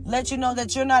life. Let you know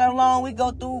that you're not alone. We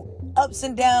go through ups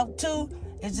and downs too.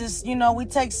 It's just, we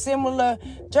take similar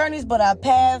journeys, but our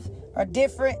paths are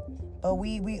different. But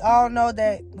we all know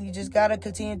that we just got to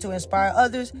continue to inspire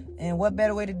others. And what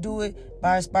better way to do it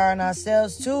by inspiring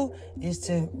ourselves too is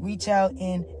to reach out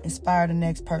and inspire the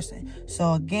next person.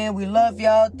 So again, we love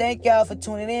y'all. Thank y'all for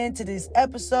tuning in to this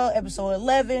episode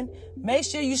 11. Make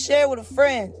sure you share with a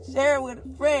friend. Share it with a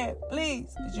friend,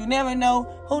 please. Because you never know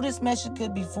who this message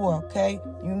could be for, okay?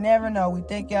 You never know. We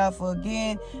thank y'all for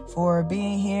being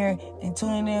here and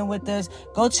tuning in with us.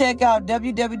 Go check out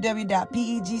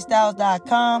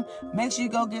www.pegstyles.com. Make sure you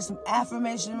go get some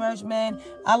affirmation merch, man.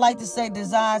 I like to say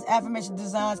affirmation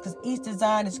designs, because each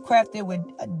design is crafted with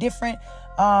a different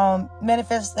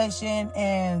manifestation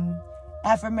and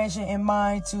affirmation in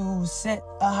mind to set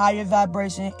a higher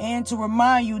vibration and to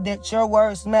remind you that your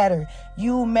words matter.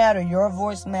 You matter. Your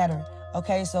voice matter.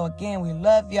 Okay, so again, we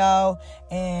love y'all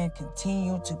and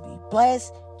continue to be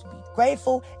blessed, to be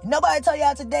grateful. And nobody tell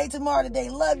y'all today, tomorrow, today,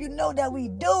 love you know that we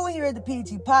do here at the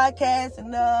PG Podcast.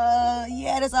 And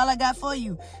that's all I got for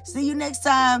you. See you next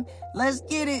time. Let's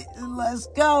get it. Let's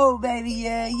go, baby.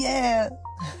 Yeah.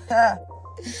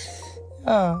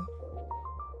 Oh.